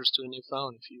characters to a new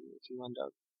phone if you end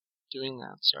up doing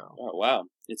that. So. Oh wow,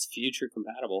 it's future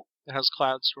compatible. It has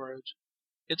cloud storage.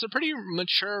 It's a pretty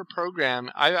mature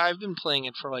program. I've been playing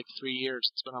it for like 3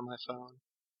 years. It's been on my phone,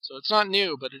 so it's not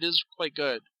new, but it is quite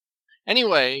good.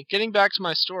 Anyway, getting back to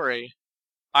my story,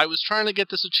 I was trying to get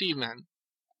this achievement,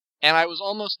 And I was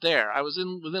almost there. I was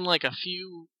within like a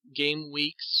few game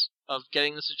weeks of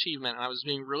getting this achievement, and I was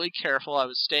being really careful. I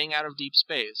was staying out of deep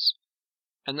space.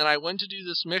 And then I went to do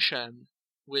this mission,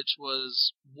 which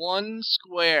was one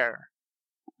square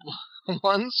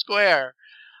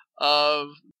of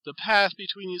the path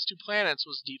between these two planets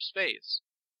was deep space.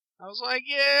 I was like,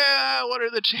 yeah, what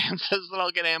are the chances that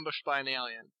I'll get ambushed by an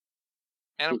alien?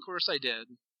 And of course I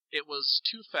did. It was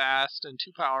too fast and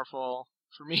too powerful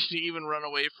for me to even run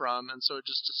away from, and so it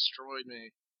just destroyed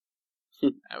me.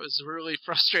 That was really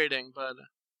frustrating, but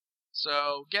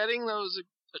so getting those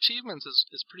achievements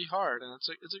is pretty hard, and it's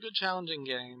a good challenging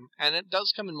game, and it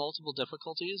does come in multiple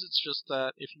difficulties. It's just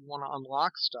that if you want to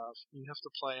unlock stuff, you have to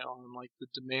play on like the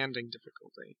demanding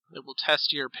difficulty. It will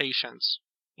test your patience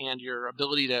and your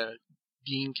ability to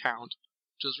bean count,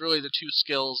 which is really the two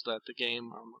skills that the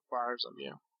game requires of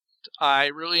you. I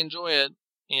really enjoy it,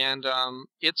 and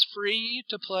it's free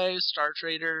to play Star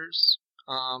Traders,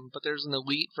 but there's an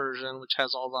elite version which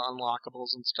has all the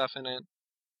unlockables and stuff in it,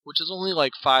 which is only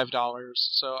like $5.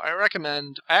 So I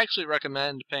actually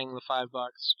recommend paying the $5.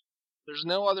 There's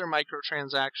no other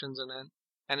microtransactions in it,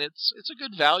 and it's a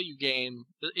good value game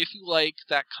if you like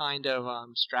that kind of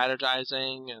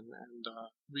strategizing and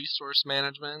resource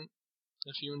management.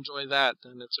 If you enjoy that,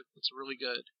 then it's really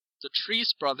good. The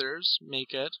Treese brothers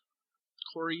make it,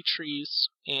 Corey Treese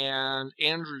and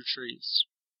Andrew Treese.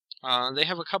 They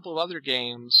have a couple of other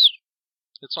games.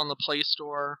 It's on the Play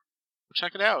Store.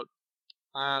 Check it out.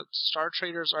 Star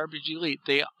Traders RPG Elite.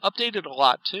 They updated a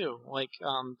lot too. Like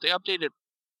they updated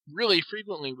really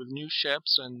frequently with new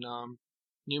ships and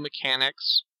new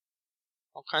mechanics,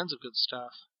 all kinds of good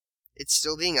stuff. It's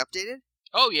still being updated?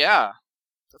 Oh yeah,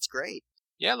 That's great.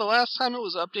 yeah. The last time it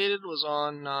was updated was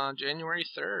on January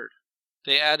 3rd.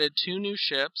 They added 2 new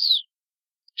ships,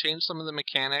 changed some of the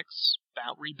mechanics,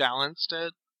 rebalanced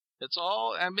it. It's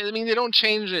all, I mean, they don't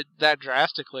change it that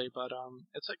drastically, but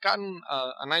it's gotten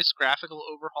a nice graphical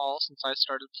overhaul since I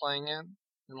started playing it,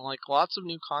 and like lots of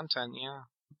new content, yeah.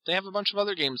 They have a bunch of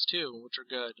other games too, which are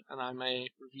good, and I may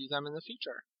review them in the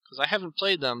future, because I haven't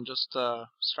played them, just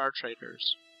Star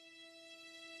Traders.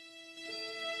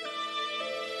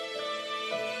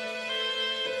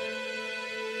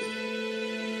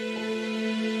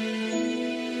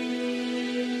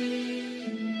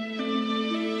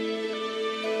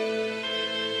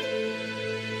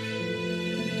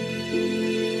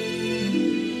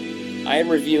 I am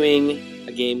reviewing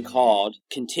a game called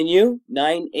Continue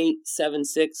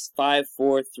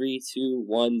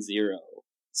 9876543210.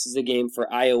 This is a game for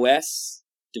iOS,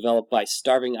 developed by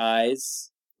Starving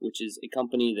Eyes, which is a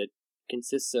company that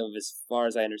consists of, as far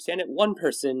as I understand it, one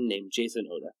person named Jason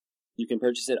Oda. You can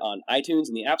purchase it on iTunes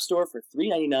in the App Store for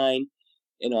 $3.99,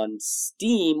 and on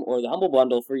Steam or the Humble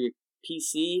Bundle for your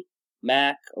PC,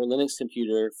 Mac, or Linux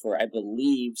computer for, I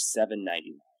believe,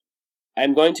 $7.99.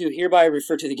 I'm going to hereby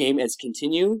refer to the game as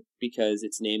Continue because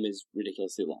its name is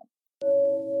ridiculously long.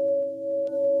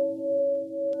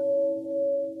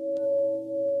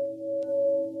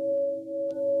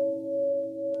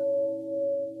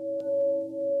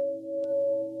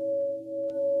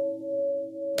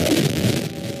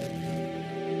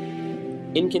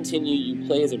 In Continue, you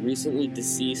play as a recently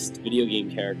deceased video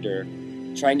game character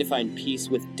trying to find peace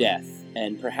with death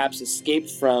and perhaps escape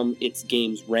from its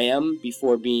game's RAM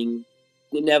before being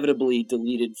inevitably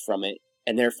deleted from it,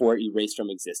 and therefore erased from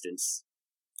existence.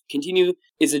 Continue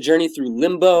is a journey through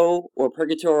limbo or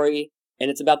purgatory,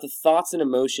 and it's about the thoughts and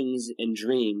emotions and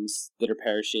dreams that are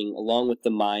perishing along with the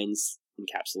minds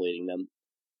encapsulating them.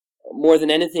 More than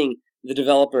anything, the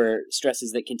developer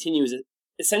stresses that Continue is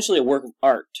essentially a work of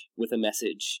art with a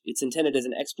message. It's intended as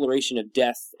an exploration of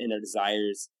death and our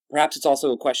desires. Perhaps it's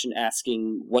also a question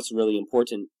asking what's really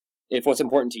important. If what's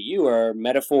important to you are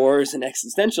metaphors and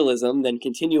existentialism, then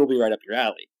Continue will be right up your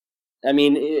alley. I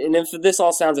mean, and if this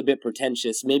all sounds a bit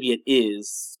pretentious, maybe it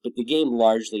is, but the game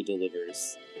largely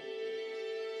delivers.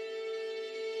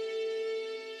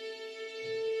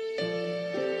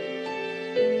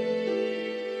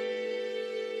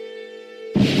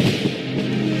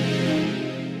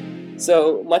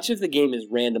 So, much of the game is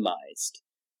randomized.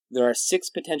 There are 6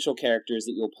 potential characters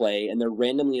that you'll play, and they're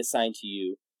randomly assigned to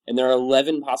you. And there are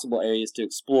 11 possible areas to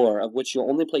explore, of which you'll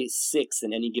only play 6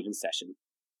 in any given session.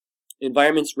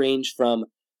 Environments range from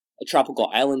a tropical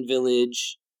island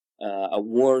village, a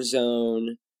war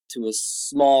zone, to a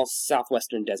small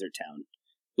southwestern desert town.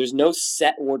 There's no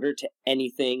set order to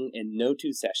anything, and no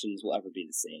 2 sessions will ever be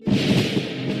the same.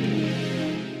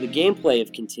 The gameplay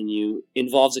of Continue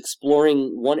involves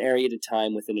exploring one area at a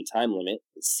time within a time limit,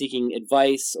 seeking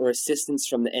advice or assistance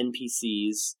from the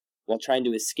NPCs, while trying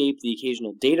to escape the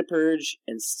occasional data purge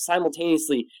and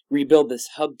simultaneously rebuild this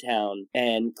hub town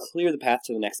and clear the path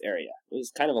to the next area. There's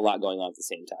kind of a lot going on at the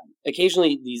same time.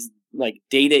 Occasionally, these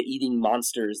data-eating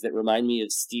monsters that remind me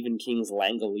of Stephen King's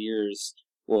Langoliers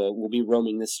will be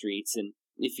roaming the streets, and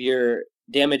if you're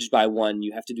damaged by one,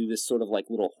 you have to do this sort of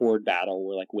little horde battle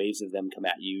where waves of them come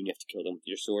at you and you have to kill them with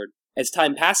your sword. As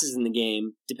time passes in the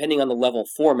game, depending on the level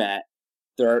format,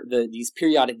 there are these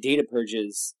periodic data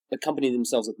purges accompany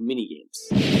themselves with mini-games.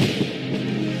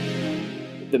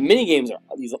 The mini-games are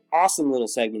these awesome little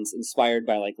segments inspired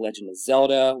by Legend of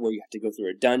Zelda, where you have to go through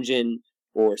a dungeon,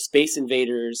 or Space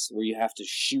Invaders, where you have to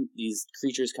shoot these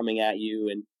creatures coming at you,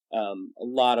 and a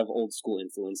lot of old school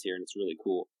influence here, and it's really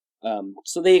cool.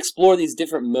 So they explore these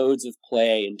different modes of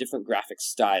play and different graphic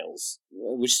styles,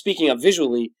 which, speaking of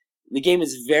visually, the game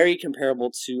is very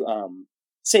comparable to,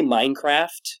 say,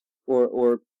 Minecraft,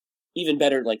 or even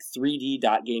better, 3D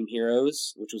Dot Game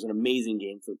Heroes, which was an amazing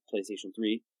game for PlayStation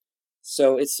 3.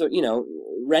 So it's,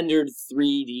 rendered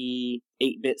 3D,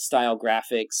 8-bit style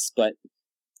graphics, but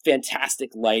fantastic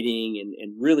lighting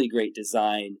and really great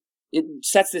design. It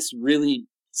sets this really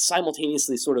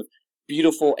simultaneously sort of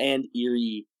beautiful and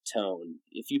eerie tone.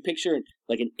 If you picture an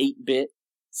 8-bit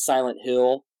Silent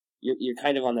Hill, you're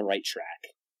kind of on the right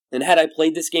track. And had I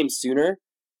played this game sooner,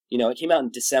 it came out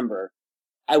in December,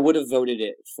 I would have voted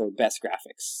it for best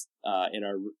graphics in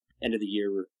our end of the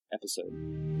year episode.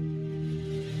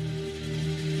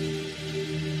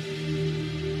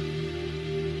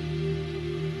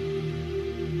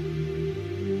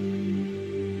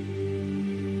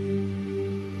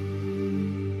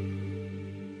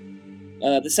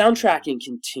 The soundtrack in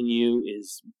Continue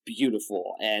is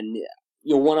beautiful, and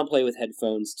you'll want to play with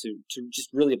headphones to just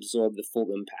really absorb the full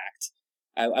impact.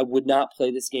 I would not play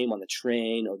this game on the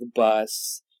train or the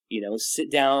bus.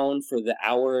 Sit down for the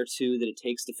hour or two that it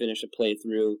takes to finish a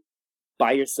playthrough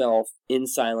by yourself, in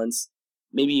silence,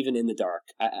 maybe even in the dark.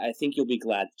 I think you'll be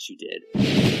glad that you did.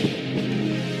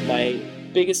 My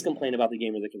biggest complaint about the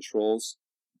game are the controls,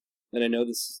 and I know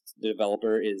the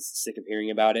developer is sick of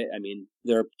hearing about it. I mean,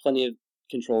 there are plenty of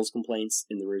controls complaints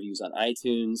in the reviews on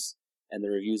iTunes and the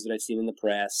reviews that I've seen in the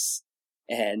press.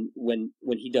 And when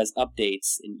he does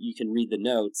updates, and you can read the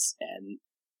notes, and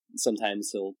sometimes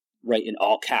he'll write in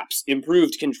all caps,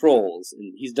 improved controls,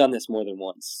 and he's done this more than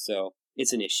once, so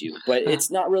it's an issue. But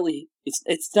it's not really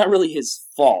his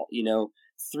fault,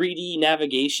 3D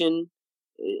navigation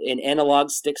and analog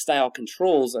stick style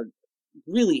controls are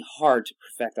really hard to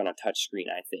perfect on a touchscreen,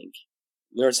 I think.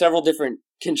 There are several different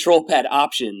control pad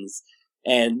options,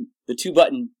 and the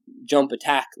 2-button jump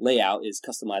attack layout is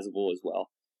customizable as well.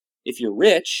 If you're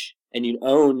rich and you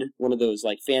own one of those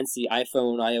fancy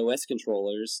iPhone iOS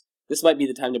controllers, this might be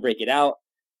the time to break it out,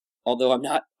 although I'm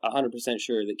not 100%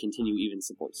 sure that Continue even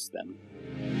supports them.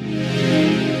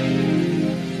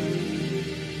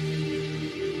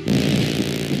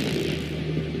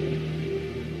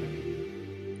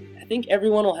 I think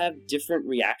everyone will have different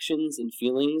reactions and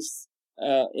feelings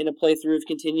in a playthrough of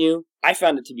Continue. I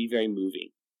found it to be very moving.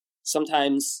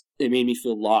 Sometimes it made me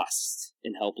feel lost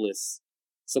and helpless.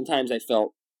 Sometimes I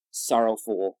felt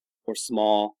sorrowful or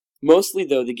small. Mostly,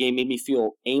 though, the game made me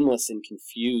feel aimless and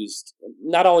confused.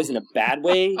 Not always in a bad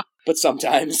way, but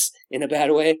sometimes in a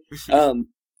bad way. And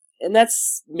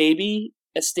that's maybe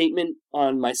a statement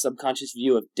on my subconscious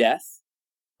view of death,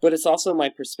 but it's also my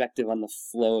perspective on the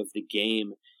flow of the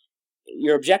game.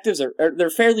 Your objectives they're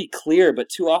fairly clear, but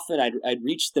too often I'd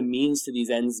reach the means to these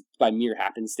ends by mere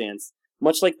happenstance.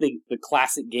 Much like the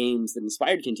classic games that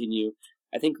inspired Continue,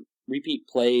 I think repeat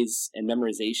plays and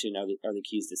memorization are the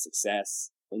keys to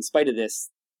success. In spite of this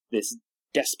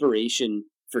desperation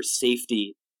for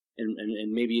safety and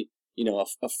maybe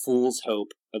a fool's hope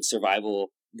of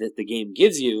survival that the game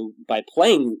gives you by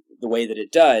playing the way that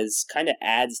it does, kind of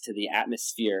adds to the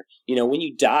atmosphere. When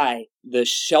you die, the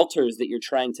shelters that you're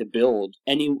trying to build,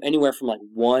 anywhere from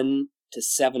 1 to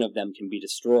 7 of them can be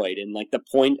destroyed, and the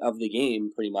point of the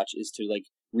game pretty much is to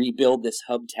rebuild this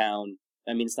hub town.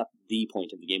 I mean, it's not the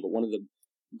point of the game, but one of the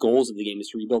goals of the game is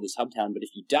to rebuild this hub town. But if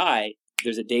you die,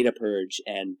 there's a data purge,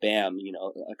 and bam,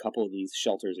 a couple of these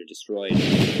shelters are destroyed.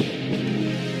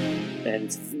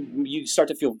 And you start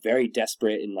to feel very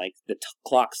desperate, and the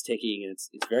clock's ticking, and it's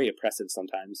very oppressive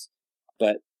sometimes.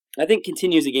 But I think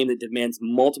Continue is a game that demands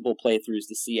multiple playthroughs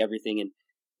to see everything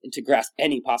and to grasp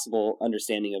any possible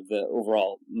understanding of the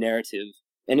overall narrative.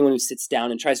 Anyone who sits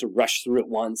down and tries to rush through it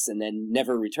once and then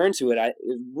never return to it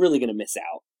is really going to miss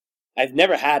out. I've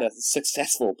never had a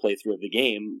successful playthrough of the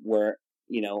game where,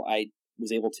 I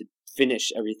was able to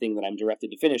finish everything that I'm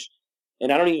directed to finish.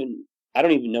 And I don't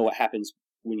even know what happens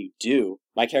when you do.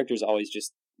 My character is always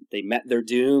just they met their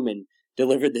doom and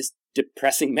delivered this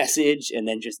depressing message and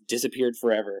then just disappeared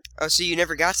forever. Oh, so you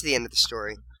never got to the end of the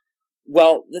story?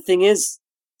 Well, the thing is,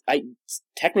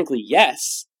 technically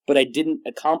yes, but I didn't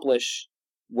accomplish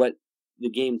what the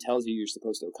game tells you you're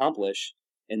supposed to accomplish,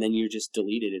 and then you're just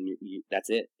deleted, and that's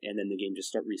it, and then the game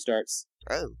just restarts.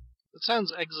 Oh. That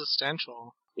sounds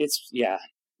existential. Yeah.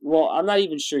 Well, I'm not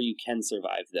even sure you can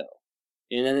survive, though.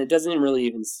 And then it doesn't really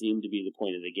even seem to be the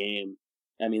point of the game.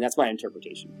 I mean, that's my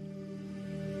interpretation.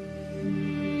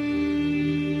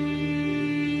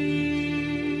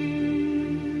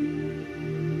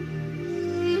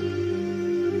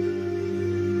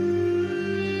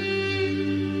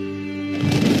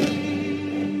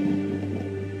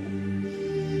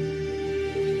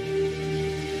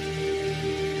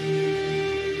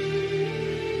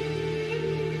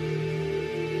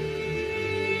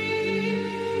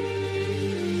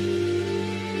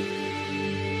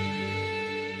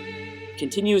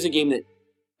 Continue is a game that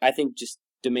I think just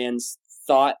demands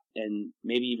thought and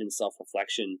maybe even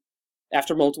self-reflection.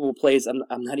 After multiple plays, I'm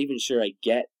not even sure I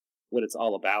get what it's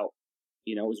all about.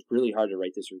 It was really hard to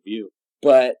write this review.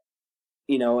 But,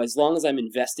 as long as I'm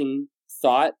investing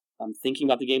thought, I'm thinking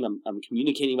about the game, I'm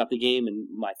communicating about the game, and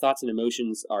my thoughts and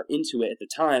emotions are into it at the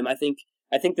time, I think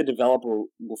the developer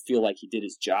will feel like he did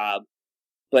his job.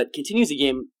 But Continue is a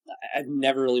game, I've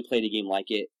never really played a game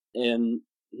like it. And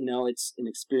it's an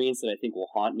experience that I think will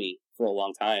haunt me for a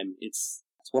long time. It's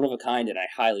one of a kind, and I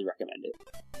highly recommend it.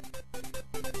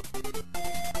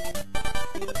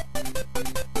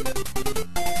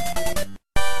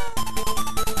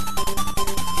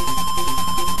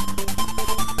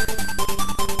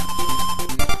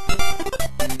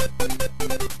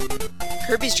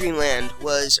 Kirby's Dream Land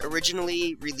was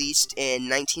originally released in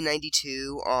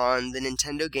 1992 on the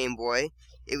Nintendo Game Boy.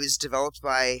 It was developed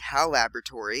by HAL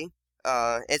Laboratory.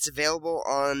 It's available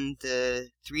on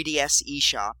the 3DS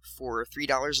eShop for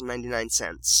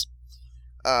 $3.99.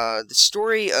 The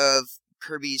story of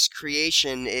Kirby's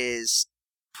creation is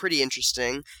pretty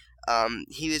interesting.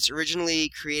 He was originally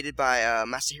created by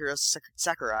Masahiro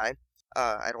Sakurai.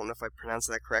 I don't know if I pronounced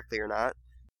that correctly or not.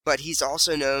 But he's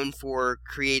also known for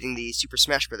creating the Super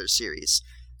Smash Bros. Series.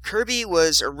 Kirby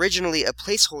was originally a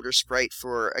placeholder sprite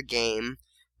for a game,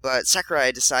 but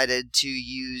Sakurai decided to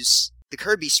use the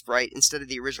Kirby sprite instead of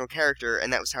the original character,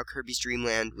 and that was how Kirby's Dream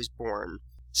Land was born.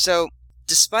 So,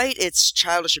 despite its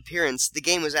childish appearance, the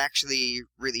game was actually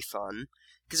really fun.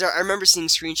 Because I remember seeing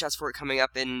screenshots for it coming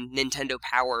up in Nintendo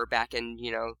Power back in,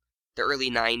 the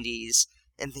early 90s,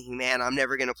 and thinking, man, I'm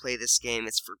never going to play this game,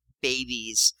 it's for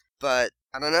babies. But,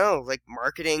 I don't know,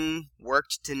 marketing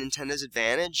worked to Nintendo's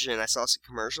advantage, and I saw some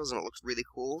commercials, and it looked really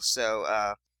cool, so,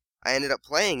 I ended up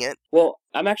playing it. Well,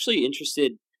 I'm actually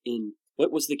interested in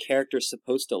what was the character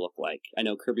supposed to look like. I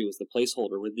know Kirby was the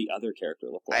placeholder. What did the other character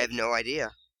look like? I have no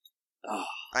idea. Oh.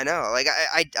 I know,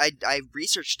 I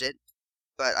researched it,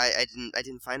 but I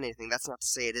didn't find anything. That's not to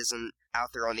say it isn't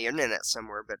out there on the internet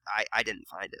somewhere, but I didn't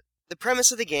find it. The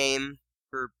premise of the game,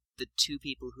 for the two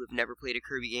people who have never played a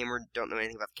Kirby game or don't know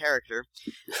anything about the character,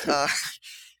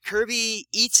 Kirby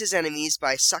eats his enemies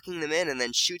by sucking them in and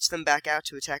then shoots them back out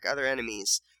to attack other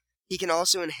enemies. He can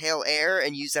also inhale air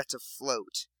and use that to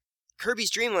float.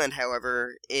 Kirby's Dream Land,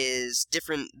 however, is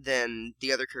different than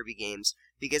the other Kirby games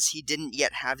because he didn't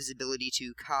yet have his ability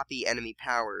to copy enemy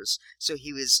powers, so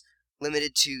he was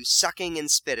limited to sucking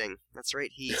and spitting. That's right,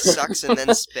 he sucks and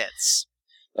then spits.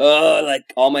 Oh,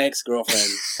 like all my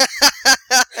ex-girlfriends.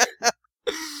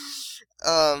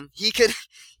 He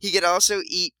could also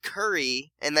eat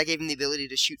curry, and that gave him the ability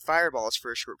to shoot fireballs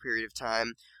for a short period of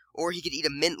time, or he could eat a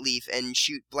mint leaf and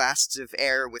shoot blasts of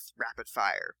air with rapid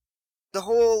fire. The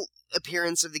whole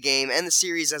appearance of the game, and the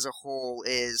series as a whole,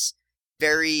 is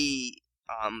very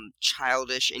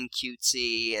childish and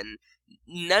cutesy, and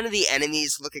none of the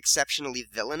enemies look exceptionally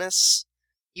villainous.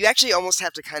 You actually almost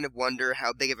have to kind of wonder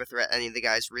how big of a threat any of the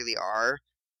guys really are.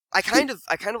 I kind of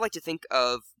like to think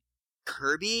of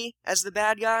Kirby as the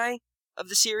bad guy of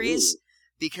the series,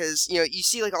 because you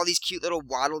see all these cute little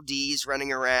Waddle Dees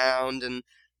running around, and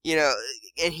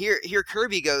and here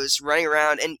Kirby goes running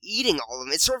around and eating all of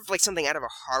them. It's sort of like something out of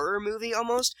a horror movie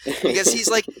almost, because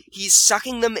he's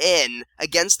sucking them in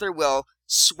against their will,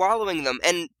 swallowing them,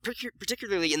 and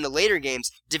particularly in the later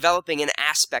games, developing an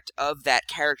aspect of that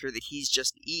character that he's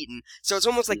just eaten. So it's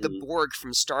almost like the Borg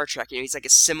from Star Trek. He's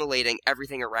assimilating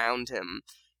everything around him,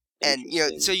 and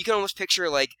so you can almost picture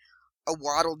a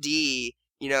Waddle Dee,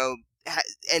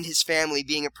 and his family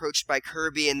being approached by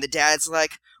Kirby, and the dad's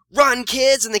like, "Run,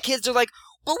 kids!" And the kids are like,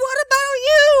 "But what about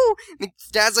you?" And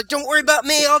the dad's like, "Don't worry about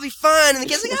me, I'll be fine." And the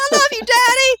kid's like, "I love you,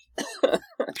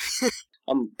 Daddy!"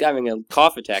 I'm having a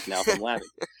cough attack now from laughing.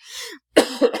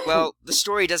 Well, the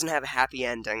story doesn't have a happy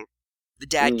ending. The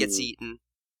dad gets eaten.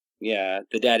 Yeah,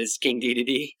 the dad is King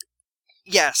Dedede.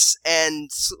 Yes, and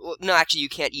no, actually, you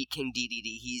can't eat King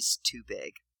Dedede. He's too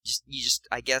big.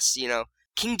 I guess,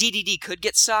 King Dedede could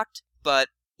get sucked, but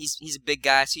he's a big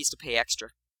guy, so he has to pay extra.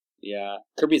 Yeah,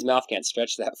 Kirby's mouth can't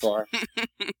stretch that far.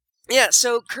 Yeah,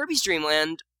 so Kirby's Dream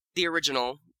Land, the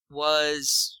original,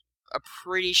 was a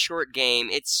pretty short game.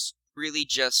 It's really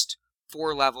just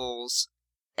 4 levels,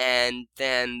 and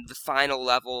then the final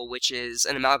level, which is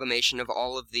an amalgamation of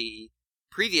all of the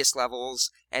previous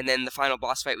levels, and then the final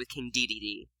boss fight with King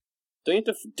Dedede. Don't you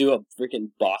have to do a freaking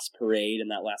boss parade in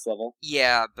that last level?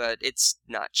 Yeah, but it's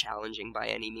not challenging by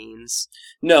any means.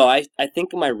 No, I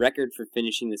think my record for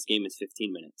finishing this game is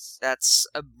 15 minutes. That's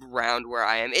around where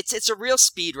I am. It's a real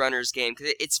speedrunner's game,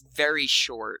 because it's very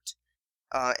short.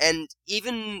 And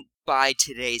even by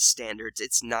today's standards,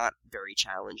 it's not very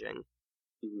challenging.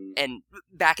 Mm-hmm. And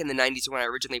back in the 90s when I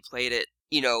originally played it,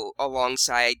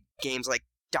 alongside games like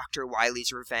Dr.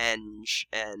 Wily's Revenge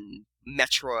and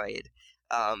Metroid,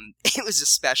 it was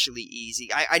especially easy.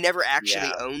 I never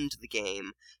actually owned the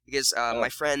game because my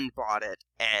friend bought it,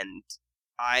 and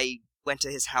I went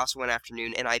to his house one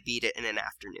afternoon and I beat it in an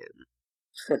afternoon.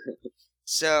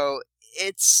 So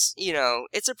it's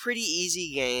a pretty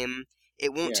easy game.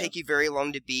 It won't take you very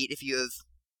long to beat if you have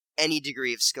any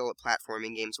degree of skill at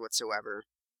platforming games whatsoever.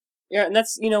 Yeah, and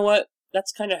that's, what?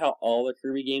 That's kind of how all the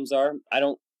Kirby games are.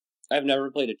 I've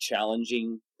never played a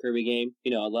challenging Kirby game.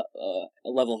 A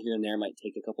level here and there might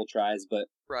take a couple tries, but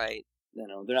right. They're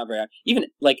not very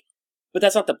but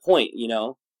that's not the point.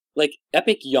 Like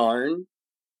Epic Yarn,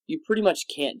 you pretty much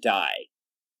can't die.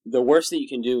 The worst that you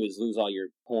can do is lose all your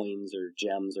coins or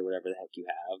gems or whatever the heck you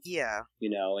have. Yeah.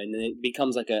 And then it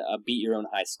becomes like a beat your own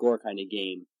high score kind of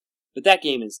game. But that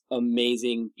game is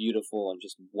amazing, beautiful, and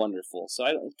just wonderful. So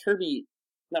Kirby,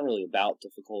 not really about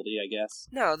difficulty, I guess.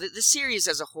 No, the series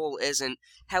as a whole isn't.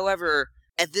 However,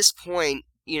 at this point,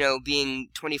 being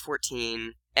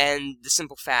 2014, and the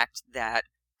simple fact that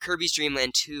Kirby's Dream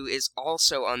Land 2 is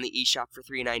also on the eShop for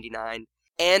 $3.99,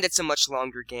 and it's a much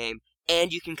longer game,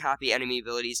 and you can copy enemy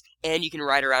abilities, and you can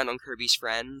ride around on Kirby's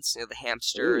friends, the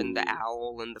hamster and the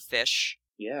owl and the fish.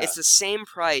 Yeah. It's the same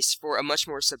price for a much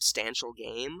more substantial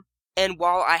game. And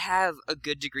while I have a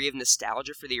good degree of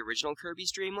nostalgia for the original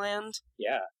Kirby's Dream Land,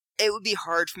 it would be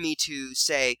hard for me to,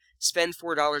 say, spend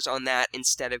 $4 on that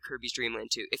instead of Kirby's Dream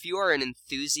Land 2. If you are an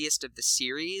enthusiast of the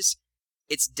series,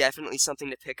 it's definitely something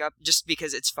to pick up, just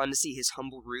because it's fun to see his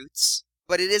humble roots.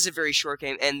 But it is a very short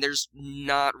game, and there's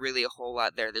not really a whole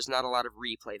lot there. There's not a lot of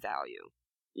replay value,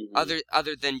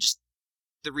 other than just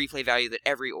the replay value that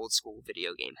every old-school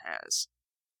video game has.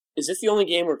 Is this the only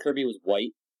game where Kirby was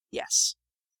white? Yes.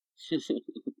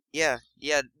 Yeah.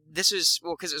 This was,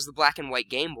 because it was the black and white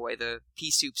Game Boy, the pea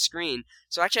soup screen.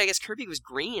 So actually, I guess Kirby was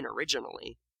green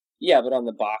originally. Yeah, but on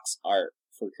the box art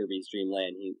for Kirby's Dream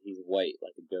Land, he's white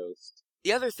like a ghost.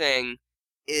 The other thing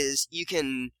is you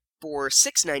can, for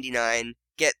 $6.99,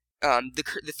 get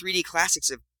the 3D classics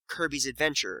of Kirby's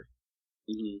Adventure,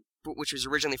 which was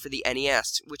originally for the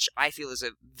NES, which I feel is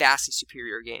a vastly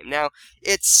superior game. Now,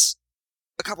 it's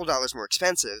a couple dollars more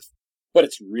expensive. But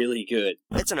it's really good.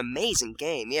 It's an amazing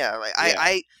game, yeah.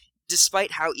 I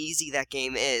despite how easy that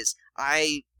game is,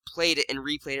 I played it and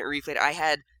replayed it and replayed it. I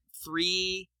had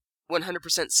 3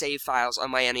 100% save files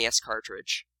on my NES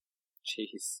cartridge.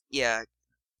 Jeez. Yeah.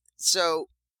 So,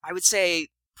 I would say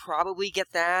probably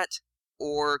get that,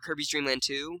 or Kirby's Dream Land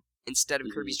 2, instead of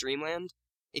Kirby's Dream Land,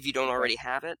 if you don't already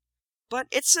have it. But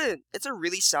it's a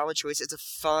really solid choice. It's a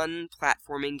fun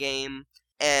platforming game.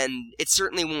 And it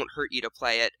certainly won't hurt you to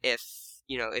play it if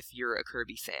you're a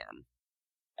Kirby fan.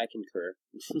 I concur.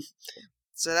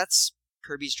 So that's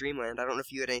Kirby's Dream Land. I don't know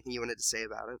if you had anything you wanted to say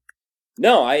about it.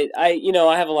 No, I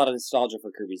have a lot of nostalgia for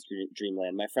Kirby's Dream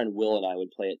Land. My friend Will and I would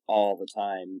play it all the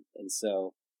time, and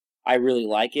so I really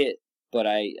like it. But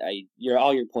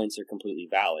all your points are completely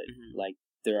valid. Like,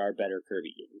 there are better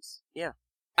Kirby games. Yeah.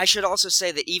 I should also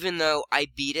say that even though I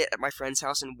beat it at my friend's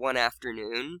house in one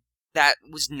afternoon, that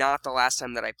was not the last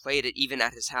time that I played it, even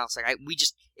at his house.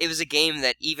 It was a game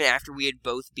that even after we had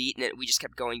both beaten it, we just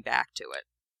kept going back to it.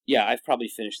 Yeah, I've probably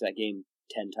finished that game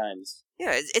 10 times.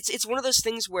 Yeah, it's one of those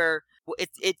things where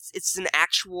it's an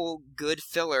actual good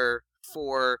filler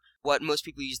for what most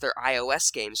people use their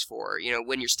iOS games for.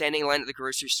 When you're standing in line at the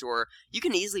grocery store, you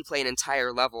can easily play an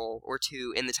entire level or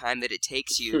two in the time that it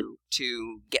takes you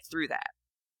to get through that.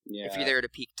 Yeah. If you're there at a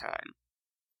peak time.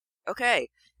 Okay,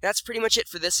 that's pretty much it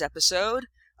for this episode.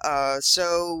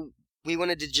 So we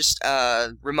wanted to just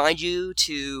remind you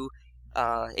to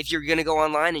If you're going to go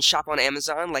online and shop on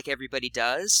Amazon like everybody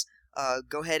does,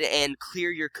 go ahead and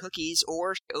clear your cookies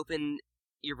or open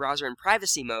your browser in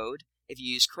privacy mode if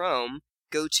you use Chrome.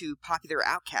 Go to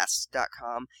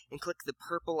popularoutcasts.com and click the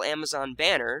purple Amazon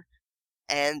banner,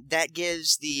 and that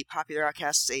gives the Popular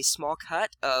Outcasts a small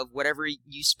cut of whatever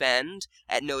you spend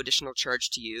at no additional charge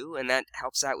to you, and that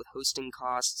helps out with hosting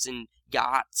costs and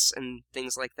yachts and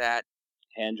things like that.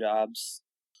 Hand jobs.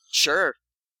 Sure.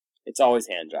 It's always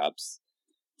hand jobs.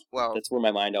 Well, that's where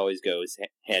my mind always goes,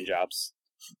 hand jobs.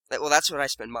 Well, that's what I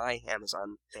spend my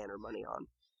Amazon banner money on.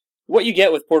 What you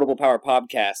get with Portable Power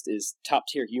Podcast is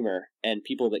top-tier humor and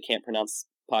people that can't pronounce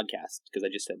podcast, because I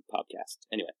just said podcast.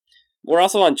 Anyway, we're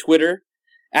also on Twitter,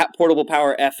 at Portable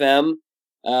Power FM.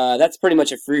 That's pretty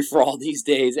much a free-for-all these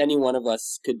days. Any one of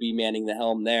us could be manning the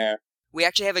helm there. We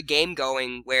actually have a game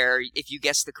going where if you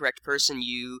guess the correct person,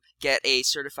 you get a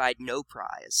certified no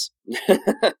prize.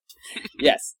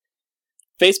 Yes.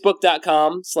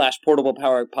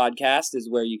 Facebook.com/PortablePowerPodcast is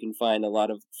where you can find a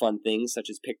lot of fun things, such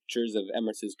as pictures of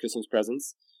Emerson's Christmas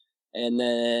presents. And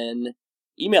then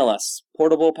email us,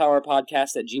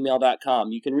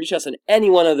 portablepowerpodcast@gmail.com. You can reach us on any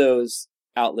one of those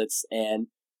outlets and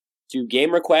do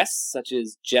game requests, such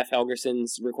as Jeff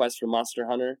Helgerson's request for Monster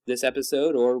Hunter this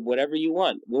episode, or whatever you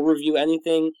want. We'll review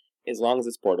anything as long as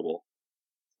it's portable.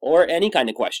 Or any kind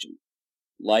of question.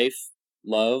 Life,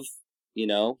 love,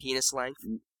 penis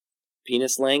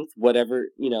length, whatever,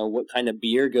 what kind of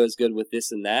beer goes good with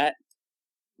this and that,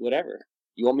 whatever.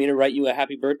 You want me to write you a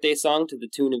happy birthday song to the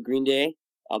tune of Green Day?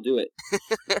 I'll do it.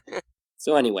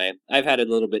 So anyway, I've had a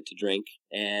little bit to drink,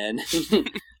 and...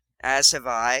 As have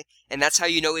I, and that's how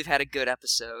you know we've had a good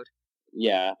episode.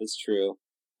 Yeah, that's true.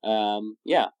 I'm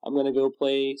gonna go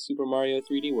play Super Mario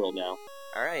 3D World now.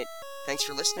 Alright, thanks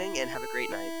for listening, and have a great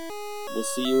night. We'll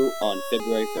see you on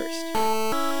February 1st.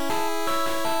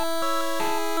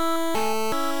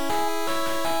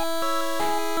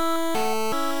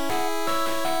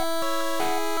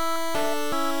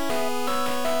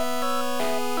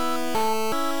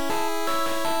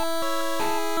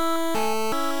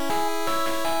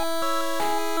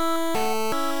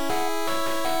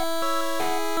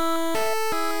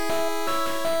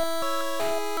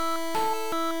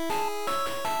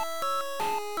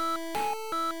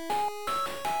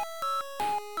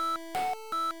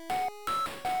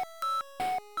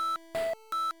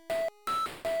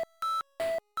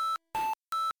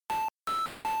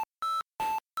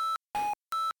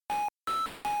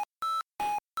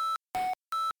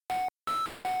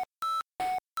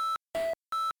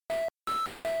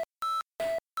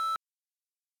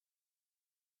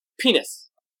 Penis.